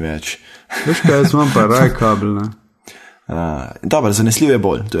me ni več. Veš kaj, jaz imam pa raj kabel, ne? Dobro, zanesljiv je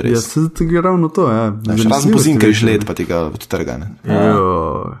bolj, to je res. Ja, se je ravno to, ja. Razen pozim, kaj žled, pa tega odtrga, ne?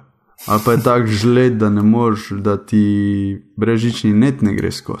 Ali pa je tak žled, da ne moreš, da ti brezžični net ne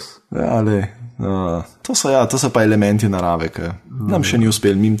gre skozi. Ja, to so pa elementi narave, ki nam še ni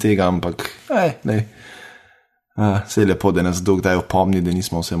uspel mimo tega, ampak se je lepo, da nas kdaj opomni, da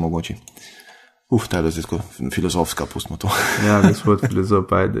nismo vse mogoči. Ta je zdaj tako filozofska, pustimo to. Ja, gospod filozof,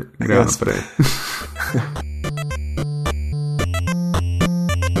 ajde, gremo naprej.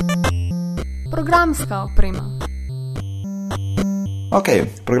 Programska oprema. Ok,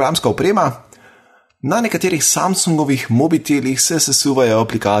 programska oprema. Na nekaterih Samsungovih mobitelih se sesuvajo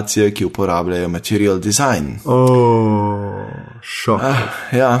aplikacije, ki uporabljajo material design. Šok.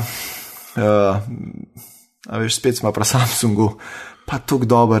 A veš, spet smo pri Samsungu, pa tako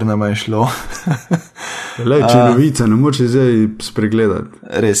dobro nam je šlo. Če novica, ne moče zdaj spregledati.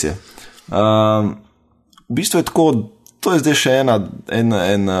 Res je. V bistvu je tako, to je zdaj še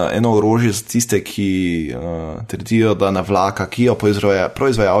eno orožje za tiste, ki trdijo, da navlaka, ki jo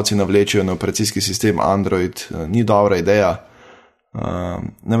proizvajalci navlečejo na operacijski sistem Android, ni dobra ideja.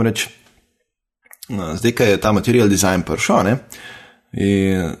 Namreč, zdaj, kaj je ta material design prišel, ne?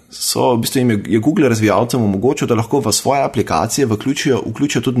 In v bistvu je Google razvijalcem omogočil, da lahko v svoje aplikacije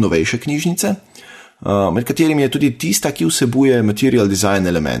vključijo tudi novejše knjižnice, med katerimi je tudi tista, ki vsebuje material design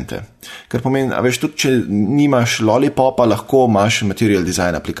elemente. Kar pomeni, a veš, tudi če nimaš Lollipopa, lahko imaš material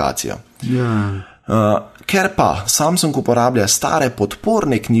design aplikacijo. Ker pa Samsung uporablja stare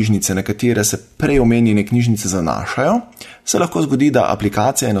podporne knjižnice, na katere se prej omenjene knjižnice zanašajo, se lahko zgodi, da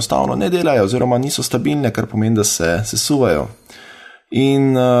aplikacije enostavno ne delajo oziroma niso stabilne, kar pomeni, da se sesuvajo.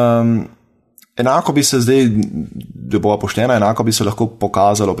 In enako bi se zdaj, da bo poštena, enako bi se lahko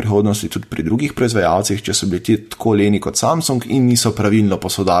pokazalo v prihodnosti tudi pri drugih proizvajalcih, če so bili ti tako leni kot Samsung in niso pravilno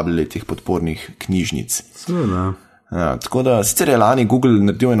posodabljali teh podpornih knjižnic. Tako da sicer je lani Google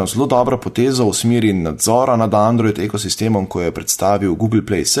naredil eno zelo dobro potezo v smeri nadzora nad Android ekosistemom, ko je predstavil Google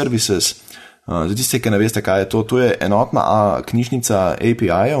Play Services. Za tiste, ki ne veste, kaj je to je enotna knjižnica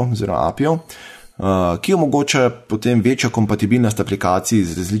API-ov oziroma API-ov, ki omogoča potem večjo kompatibilnost aplikacij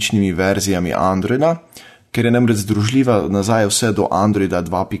z različnimi verzijami Androida, ker je namreč združljiva nazaj vse do Androida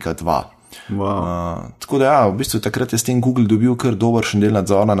 2.2. Tako da v bistvu takrat je s tem Google dobil kar dobršen del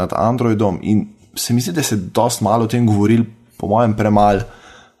nadzora nad Androidom in se mi zdi, da se dost malo o tem govoril, po mojem premal,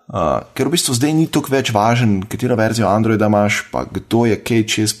 ker v bistvu zdaj ni toliko več važen, katero verzijo Androida imaš, pa kdo je kaj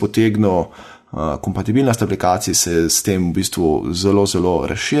čez potegnil, kompatibilnost aplikacij se je s tem v bistvu zelo, zelo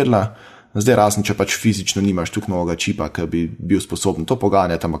razširila. Zdaj razen, če pač fizično nimaš tukaj novega čipa, ki bi bil sposoben to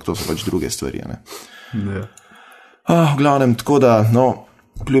poganjati, ampak to so pač druge stvari. V glavnem, tako da,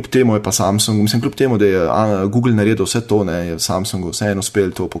 kljub temu je pa Samsung, kljub temu, da je Google naredil vse to, je Samsungu vseeno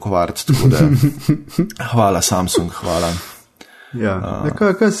uspel to pokvariti, tako da hvala Samsung, hvala.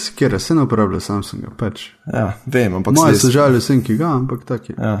 Kaj si kjera, se ne uporablja Samsunga, pač. Vem, ampak moje so žalje vsem, ki ga, ampak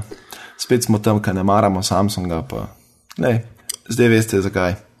tak je. Spet smo tam, kaj ne maramo Samsunga, pa zdaj veste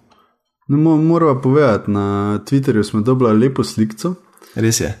zakaj. Morava povedati, na Twitterju smo dobila lepo slikco.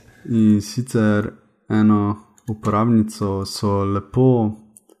 Res je. In sicer eno uporabnico so lepo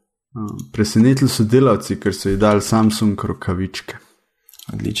presenetili sodelavci, ker so ji dali Samsung rokavičke.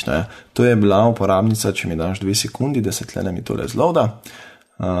 Odlično je. To je bila uporabnica, če mi daš 2 sekundi, da se tle mi tole zloada,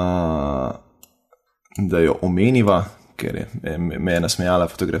 da jo omeniva, ker me je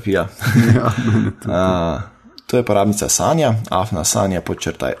nasmejala fotografija. To je uporabnica Sanja, afna Sanja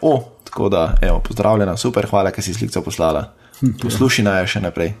 _o, tako da, pozdravljena, super, hvala, ker si slikco poslala. Posluši naj še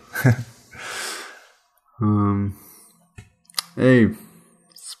naprej.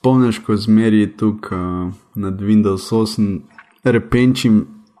 Spomniš, ko zmeri tukaj nad Windows 8 repenčim,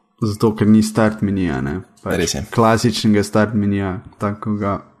 zato ker ni start menija, ne? Res je. Klasičnega start menija, tako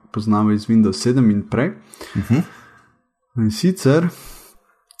ga poznamo iz Windows 7 in prej. In sicer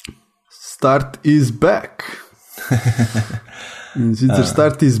Start is back. In sicer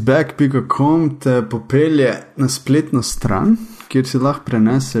startisback.com te popelje na spletno stran, kjer si lahko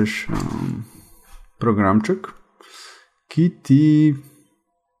preneseš programček, ki ti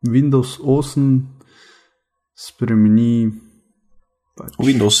Windows 8 spremeni v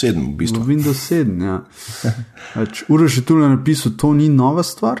Windows 7 v bistvu. V Windows 7, ja. Uroš je tule napisal, to ni nova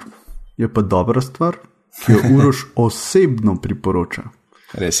stvar, je pa dobra stvar, ki jo Uroš osebno priporoča.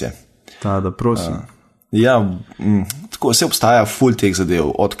 Res je. Da prosim. Ja, tako vse obstaja full teh zadev,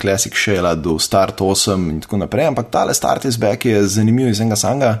 od Classic Shell do Start 8 in tako naprej, ampak tale Start is Back je zanimiv iz enega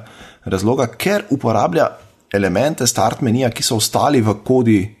samega razloga, ker uporablja elemente start menija, ki so ostali v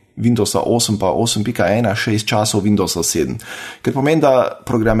kodi Windowsa 8 pa 8.1 še iz časov Windowsa 7. Ker pomeni, da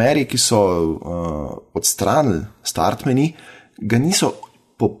programeri, ki so odstranili start meni, ga niso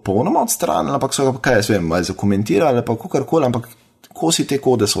popolnoma odstranili, ampak so ga, kaj jaz vem, malo zakomentirali, pa kakorkoli, ampak kosi te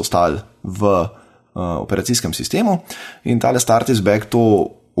kode so ostali v operacijskem sistemu in tale Start is Back to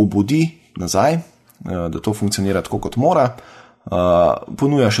obudi nazaj, da to funkcionira tako, kot mora.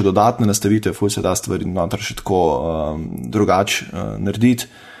 Ponuja še dodatne nastavitve, ful se da stvari noter še tako drugače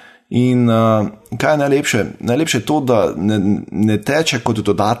narediti. In kaj je najlepše? Najlepše je to, da ne teče kot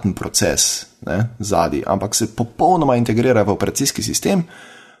dodaten proces, ne, zadaj, ampak se popolnoma integrira v operacijski sistem,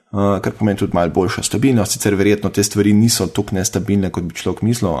 kar pomeni tudi malo boljša stabilnost, sicer verjetno te stvari niso tako nestabilne, kot bi človek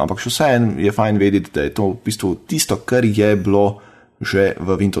mislil, ampak še vseeno je fajn vedeti, da je to v bistvu tisto, kar je bilo že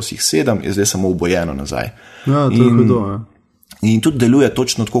v Windowsih 7, je zdaj samo obojeno nazaj. Ja, to je hudo, ja. In tudi deluje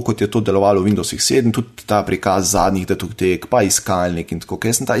točno tako, kot je to delovalo v Windowsih 7, tudi ta prikaz zadnjih datotek, pa iskalnik in tako.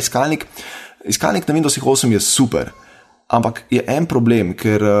 Kaj sem ta iskalnik na Windowsih 8 je super, ampak je en problem,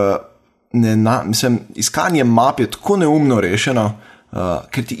 ker iskanje map je tako neumno rešeno,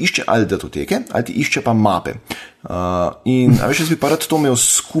 ker ti išče ali datoteke, ali ti išče pa mape. In veš, jaz bi pa rad to imel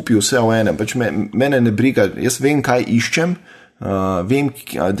skupaj vse v enem, pač mene ne briga, jaz vem, kaj iščem, vem,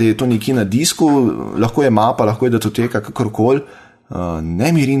 da je to nekje na disku, lahko je mapa, lahko je datoteka, kakorkoli,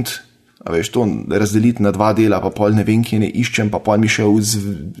 ne mi rind, veš, to razdeliti na dva dela, pa pol ne vem, kje ne iščem, pa pol mi še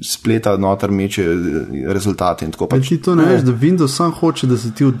spleta noter meče rezultate in tako. Pač, ti to ne veš, da Windows sam hoče, da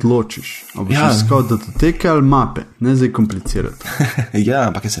se ti odločiš, ali boš iskal datoteke ali mape, ne zdaj komplicirati. Ja,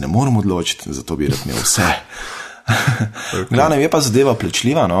 ampak jaz se ne moram odločiti, zato bi rad imel vse. Glavnem je pa zadeva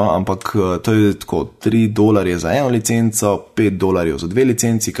plačljiva, no, ampak to je tako $3 za eno licenco, $5 za 2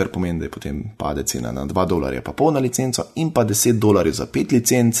 licenci, kar pomeni, da je potem pade cena na $2 pa pol na licenco in pa $10 za 5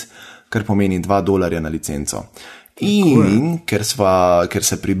 licenc, kar pomeni $2 na licenco. In ker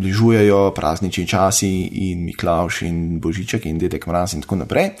se približujejo praznični časi in Miklavž in Božiček in Dedek Mraz in tako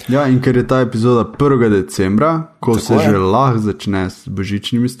naprej. Ja, in ker je ta epizoda 1. decembra, ko tako se že lahko začne s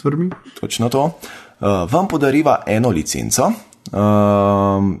božičnimi stvarmi. Točno to. Vam podariva eno licenco,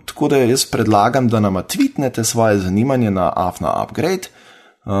 tako da jaz predlagam, da nama tweetnete svoje zanimanje na AFNA Upgrade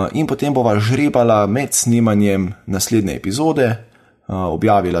in potem bova žrebala med snemanjem naslednje epizode,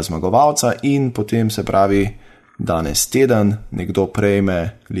 objavila zmagovalca in potem se pravi danes teden nekdo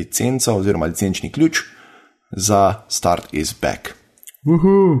prejme licenco oziroma licenčni ključ za Start is Back.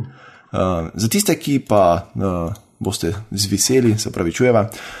 Za tiste, ki pa boste zviseli, se pravi čujeva,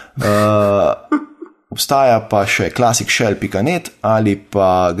 obstaja pa še classicshell.net ali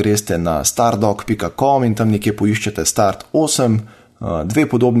pa greste na stardoc.com in tam nekje poiščete Start 8, dve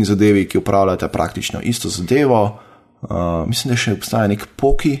podobni zadevi, ki upravljate praktično isto zadevo. Mislim, da še obstaja nek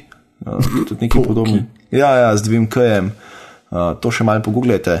Poki, tudi nekaj podobni. Ja, z 2 K-jem. To še malo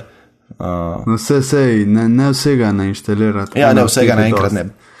pogooglejte. No, ne vsega nainštalirati. Ja, ne vsega naenkrat ne.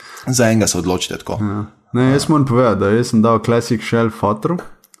 Za enega se odločite tako. Ja. Ne, jaz moram povedati, da jaz sem dal Classic Shell fotru,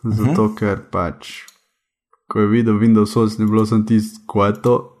 zato ker pač ko je videl Windows 8, je bilo sem tist, ko je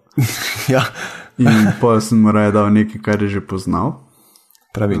to. Ja. In pa sem raje dal nekaj, kar je že poznal.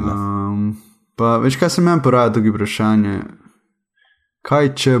 Pravilno. Pa veš, kaj sem imel porajati tukaj vprašanje?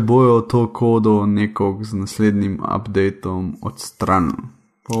 Kaj, če bojo to kodo nekog z naslednjim updateom odstranili?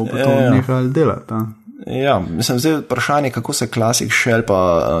 Pa bo to nehali delati, a? Ja, mislim, zdaj vprašanje, kako se Classic Shell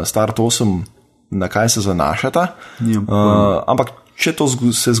pa Start 8, na kaj se zanašata. Ampak če to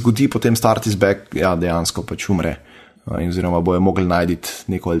se zgodi, potem Start is Back, ja, dejansko pač umre. Oziroma bojo mogli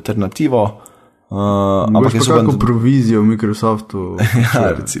najti neko alternativo. Boš pa kako provizijo v Microsoftu.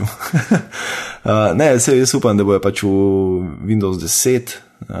 Ja, recimo. Ne, jaz upam, da bojo pač v Windows 10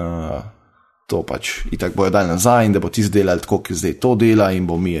 to pač itak bojo dali nazaj in da bo ti zdelali tako, ki zdaj to dela in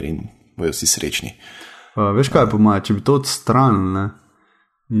bo mir in bojo vsi srečni. Veš kaj pomaga, če bi to odstranili, ne,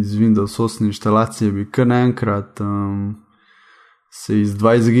 iz Windows 8 inštalacije, bi kar naenkrat se iz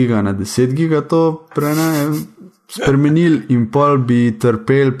 20 giga na 10 giga to spremenili in pol bi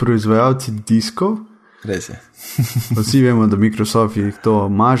trpeli proizvajalci diskov. Res je. Vsi vemo, da Microsoft jih to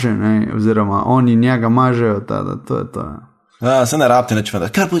maže, ne, oziroma oni njega mažejo, to je to. Ja, se ne rabite neč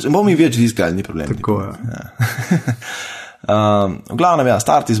vedeti. Kar bomo mi več diska, ni problem. Tako je. Ja. V glavnem, ja,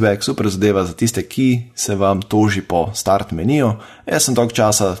 Start is Back, super zadeva za tiste, ki se vam toži po start meniju. Jaz sem dolgo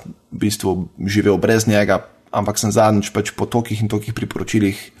časa v bistvu živel brez njega, ampak sem zadnjič pač po tokih in tokih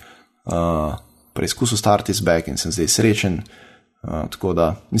priporočilih preizkusil Start is Back in sem zdaj srečen. Tako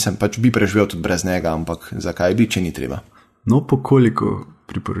da, mislim, pač bi preživel tudi brez njega, ampak zakaj bi, če ni treba. No, po koliko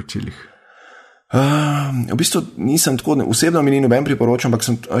priporočilih? V bistvu nisem tako, osebno mi ni noben priporočil, ampak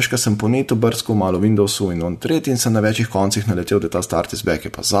sem po netu brskal malo Windowsu in on tretji in sem na večjih koncih naletel, da ta Start is Back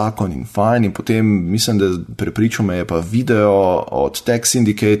je pa zakon in fajn in potem mislim, da prepričal me je pa video od Tech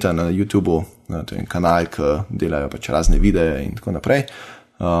Syndicate na YouTubeu, to je kanal, ki delajo pač razne videe in tako naprej.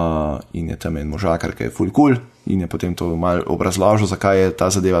 In je tam en možakar, ki je ful cool in je potem to malo obrazložil, zakaj je ta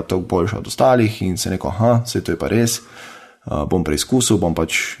zadeva toliko boljša od ostalih in se neko, saj to je pa res, bom preizkusil, bom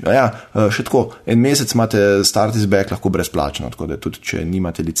pač, še tako, en mesec imate Start is Back lahko brezplačno, tako da tudi, če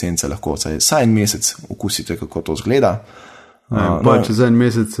nimate licence, lahko saj en mesec okusite, kako to zgleda. Če za en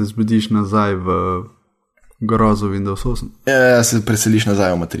mesec se zbudiš nazaj v grozo Windows 8. Se preseliš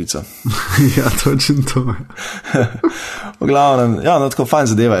nazaj v matrico. Ja, točno to. V glavnem, tako fajn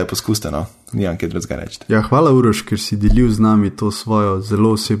zadeva je, poskuste, nimam kaj drugega reči. Ja, hvala Uroš, ker si delil z nami to svojo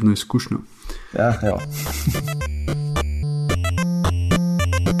zelo osebno izkušnjo.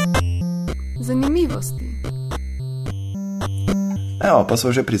 Zanimivosti. Pa smo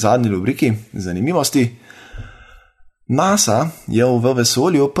že pri zadnji rubriki, zanimivosti. NASA je v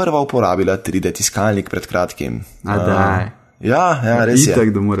vesolju prva uporabila 3D tiskalnik pred kratkim. Res je.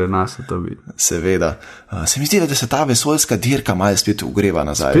 Itak, da mora NASA to biti. Seveda. Se mi zdi, da se ta vesoljska dirka malo spet ugreva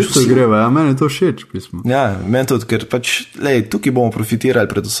nazaj. Spet ugreva, meni je to všeč pismo. Meni tudi, ker pač, tukaj bomo profitirali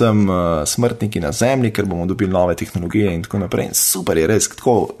predvsem smrtniki na Zemlji, ker bomo dobili nove tehnologije in tako naprej. Super je res,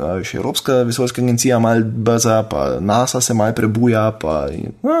 tako, še Evropska vesoljska agencija malo baza, pa NASA se malo prebuja, pa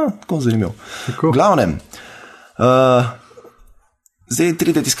tako zanimivo. V glavnem, zdaj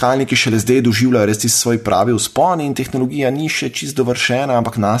 3D tiskalniki šele zdaj doživljajo res svoj pravi vzpon in tehnologija ni še čisto dovršena,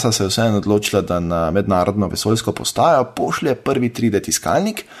 ampak NASA se je vseeno odločila, da na mednarodno vesoljsko postajo pošlje prvi 3D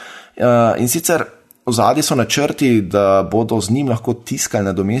tiskalnik in sicer ozadje so načrti, da bodo z njim lahko tiskali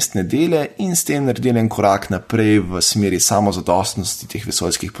nadomestne dele in s tem naredili en korak naprej v smeri samozadostnosti teh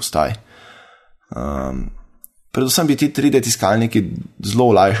vesoljskih postaj. Predvsem bi ti 3D tiskalniki zelo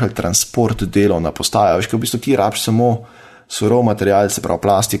olajšali transport delov na postajo, ker v bistvu ti rabiš samo surov material, se pravi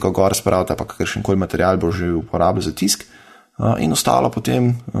plastiko, gor spravta, pa kakršenkoli material bo že uporabil za tisk in ostalo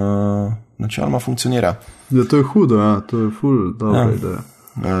potem načeloma funkcionira. Ja, to je hudo, to je ful dobra ideja.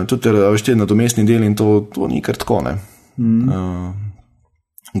 Tudi te nadomestni deli in to ni kar tako, ne.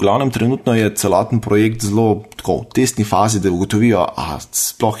 V glavnem trenutno je celoten projekt zelo tako v testni fazi, da ugotovijo,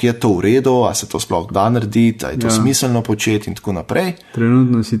 sploh je to v redu, se to sploh da narediti, je to smiselno početi in tako naprej.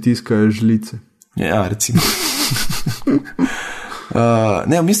 Trenutno si tiskajo žlice. Ja, recimo.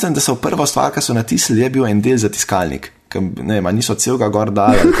 Mislim, da so prva stvar, ki so natisnili, je bil en del za tiskalnik. Niso celega gor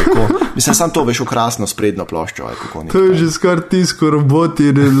dali, tako. Mislim, sam to veš okrasno sprednjo ploščo. To je že skar tisko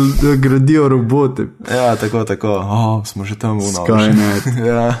roboti, da gradijo robote. Ja, tako. Smo že tam v novo. Skynet.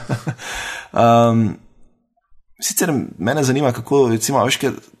 Sicer mene zanima, kako, recimo, veš,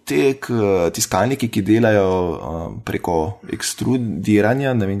 te tiskalniki, ki delajo preko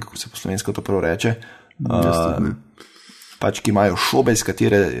ekstrudiranja, ne vem, kako se po slovensko to prvo reče, pač, ki imajo šobe, iz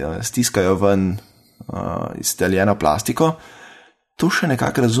katere stiskajo ven izdeljeno plastiko, to še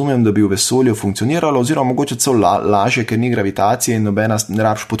nekako razumem, da bi v vesolju funkcioniralo, oziroma mogoče celo lažje, ker ni gravitacije in ne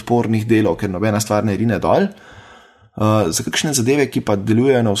rabiš podpornih delov, ker nobena stvar ne rine dol. Za kakšne zadeve, ki pa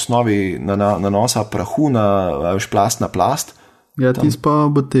delujejo na osnovi nanosa prahu na plast na plast. Ja, tist pa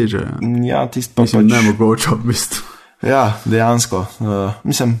bo teže. Ja, tist pa mislim, ne mogoče v bistvu. Ja, dejansko.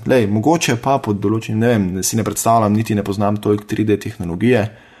 Mislim, mogoče pa pod določenim, ne vem, si ne predstavljam, niti ne poznam toliko 3D tehnologije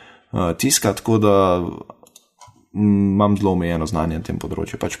tiska, tako da imam zelo omejeno znanje na tem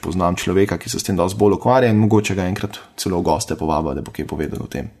področju. Pač poznam človeka, ki se s tem dosti bolj ukvarja in mogoče ga enkrat celo goste povaba, da bo kaj povedal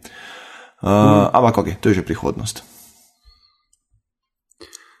o tem. Ampak to je že prihodnost.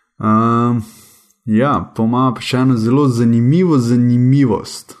 Ja, pa ima pa še eno zelo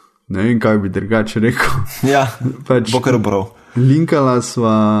zanimivost. Ne vem, kaj bi drugače rekel. Ja, bo kar obral. Linkala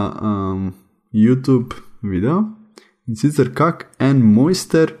sva YouTube video in sicer kak en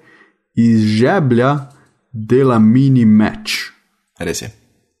mojster iz žeblja dela mini meč. Res je.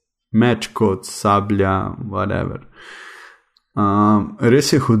 Meč kot sablja, whatever. Res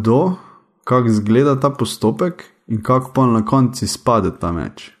je hudo, kako izgleda ta postopek in kako pa na konci spade ta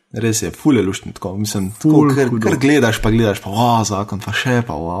meč. Res je, ful je luštno tako, mislim, kar gledaš, pa zakon, pa še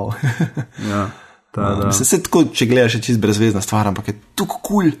pa, wow. Ja, mislim, se tako, če gledaš, je čist brezvezna stvar, ampak je tako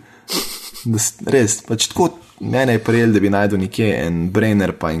cool, da res, pač tako, mene je prijel, da bi najdel nekje en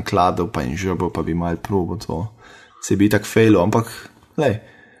brainer, pa en kladov, pa en žobo, pa bi malo probo to, se bi tak fejlo, ampak, lej.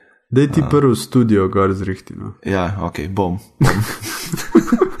 Daj ti prvo studio gor zrihti, no. Ja, bom.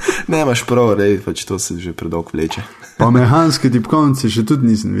 Ne imaš prav, pač to se že predolg vleče. Pa mehanske tipkovnice še tudi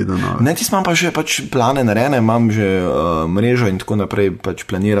nisem videl. Ne, ti imam pa že pač plane narejene, imam že mrežo in tako naprej, pač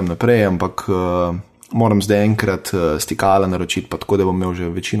planiram naprej, ampak moram zdaj enkrat stikala naročiti, pa tako, da bom imel že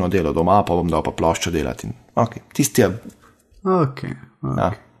večino dela doma, pa bom dal pa ploščo delati. Ok, tisti je. Ok.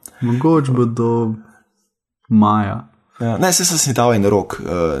 Ja. Mogoče bo do maja. Ja, ne, se sem dal en rok,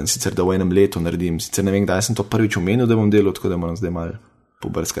 sicer da v enem letu naredim, sicer ne vem, da sem to prvič omenil, da bom delal, tako da moram zdaj malo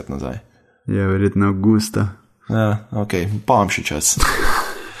pobrskati nazaj. Je verjetno avgusta. Ja, ok, pa imam še čas.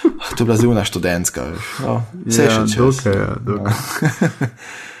 To je bila zelo študentska, veš. Vse ja, še čas. Dokaj.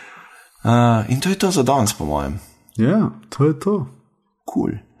 In to je to za danes, po mojem. Ja, to je to.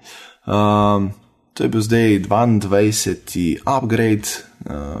 Cool. To je bil zdaj 22. upgrade,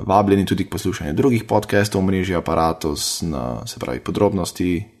 vabljeni tudi k poslušanju drugih podcastov, mreži Aparatus, na, se pravi,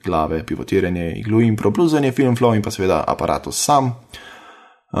 podrobnosti, glave, pivotiranje, iglu, impro, bluzanje, filmflow in pa seveda Aparatus sam.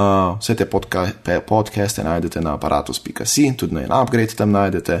 Vse te podcaste najdete na aparatus.si, tudi na en upgrade tam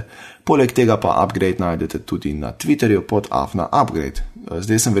najdete. Poleg tega pa upgrade najdete tudi na Twitterju pod @upgrade.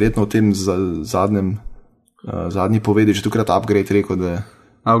 Zdaj sem verjetno v tem zadnji povedi že tukrat upgrade rekel, da...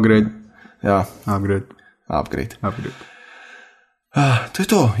 Upgrade. Ja. Upgrade. To je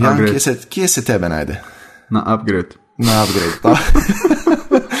to. Jan, kje se tebe najde? Na upgrade. Na upgrade, pa.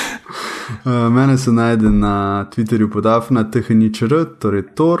 Mene se najde na Twitterju pod afna.thničr, torej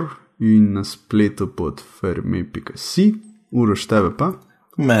Tor, in na spletu pod ferme.si. Uroš, tebe pa?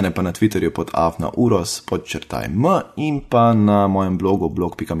 Mene pa na Twitterju pod afna.uros, _m in pa na mojem blogu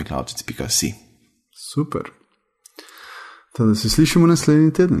blog.miklavcic.si. Super. Tada se slišimo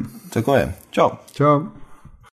naslednji teden. Tako je. Čau. Čau.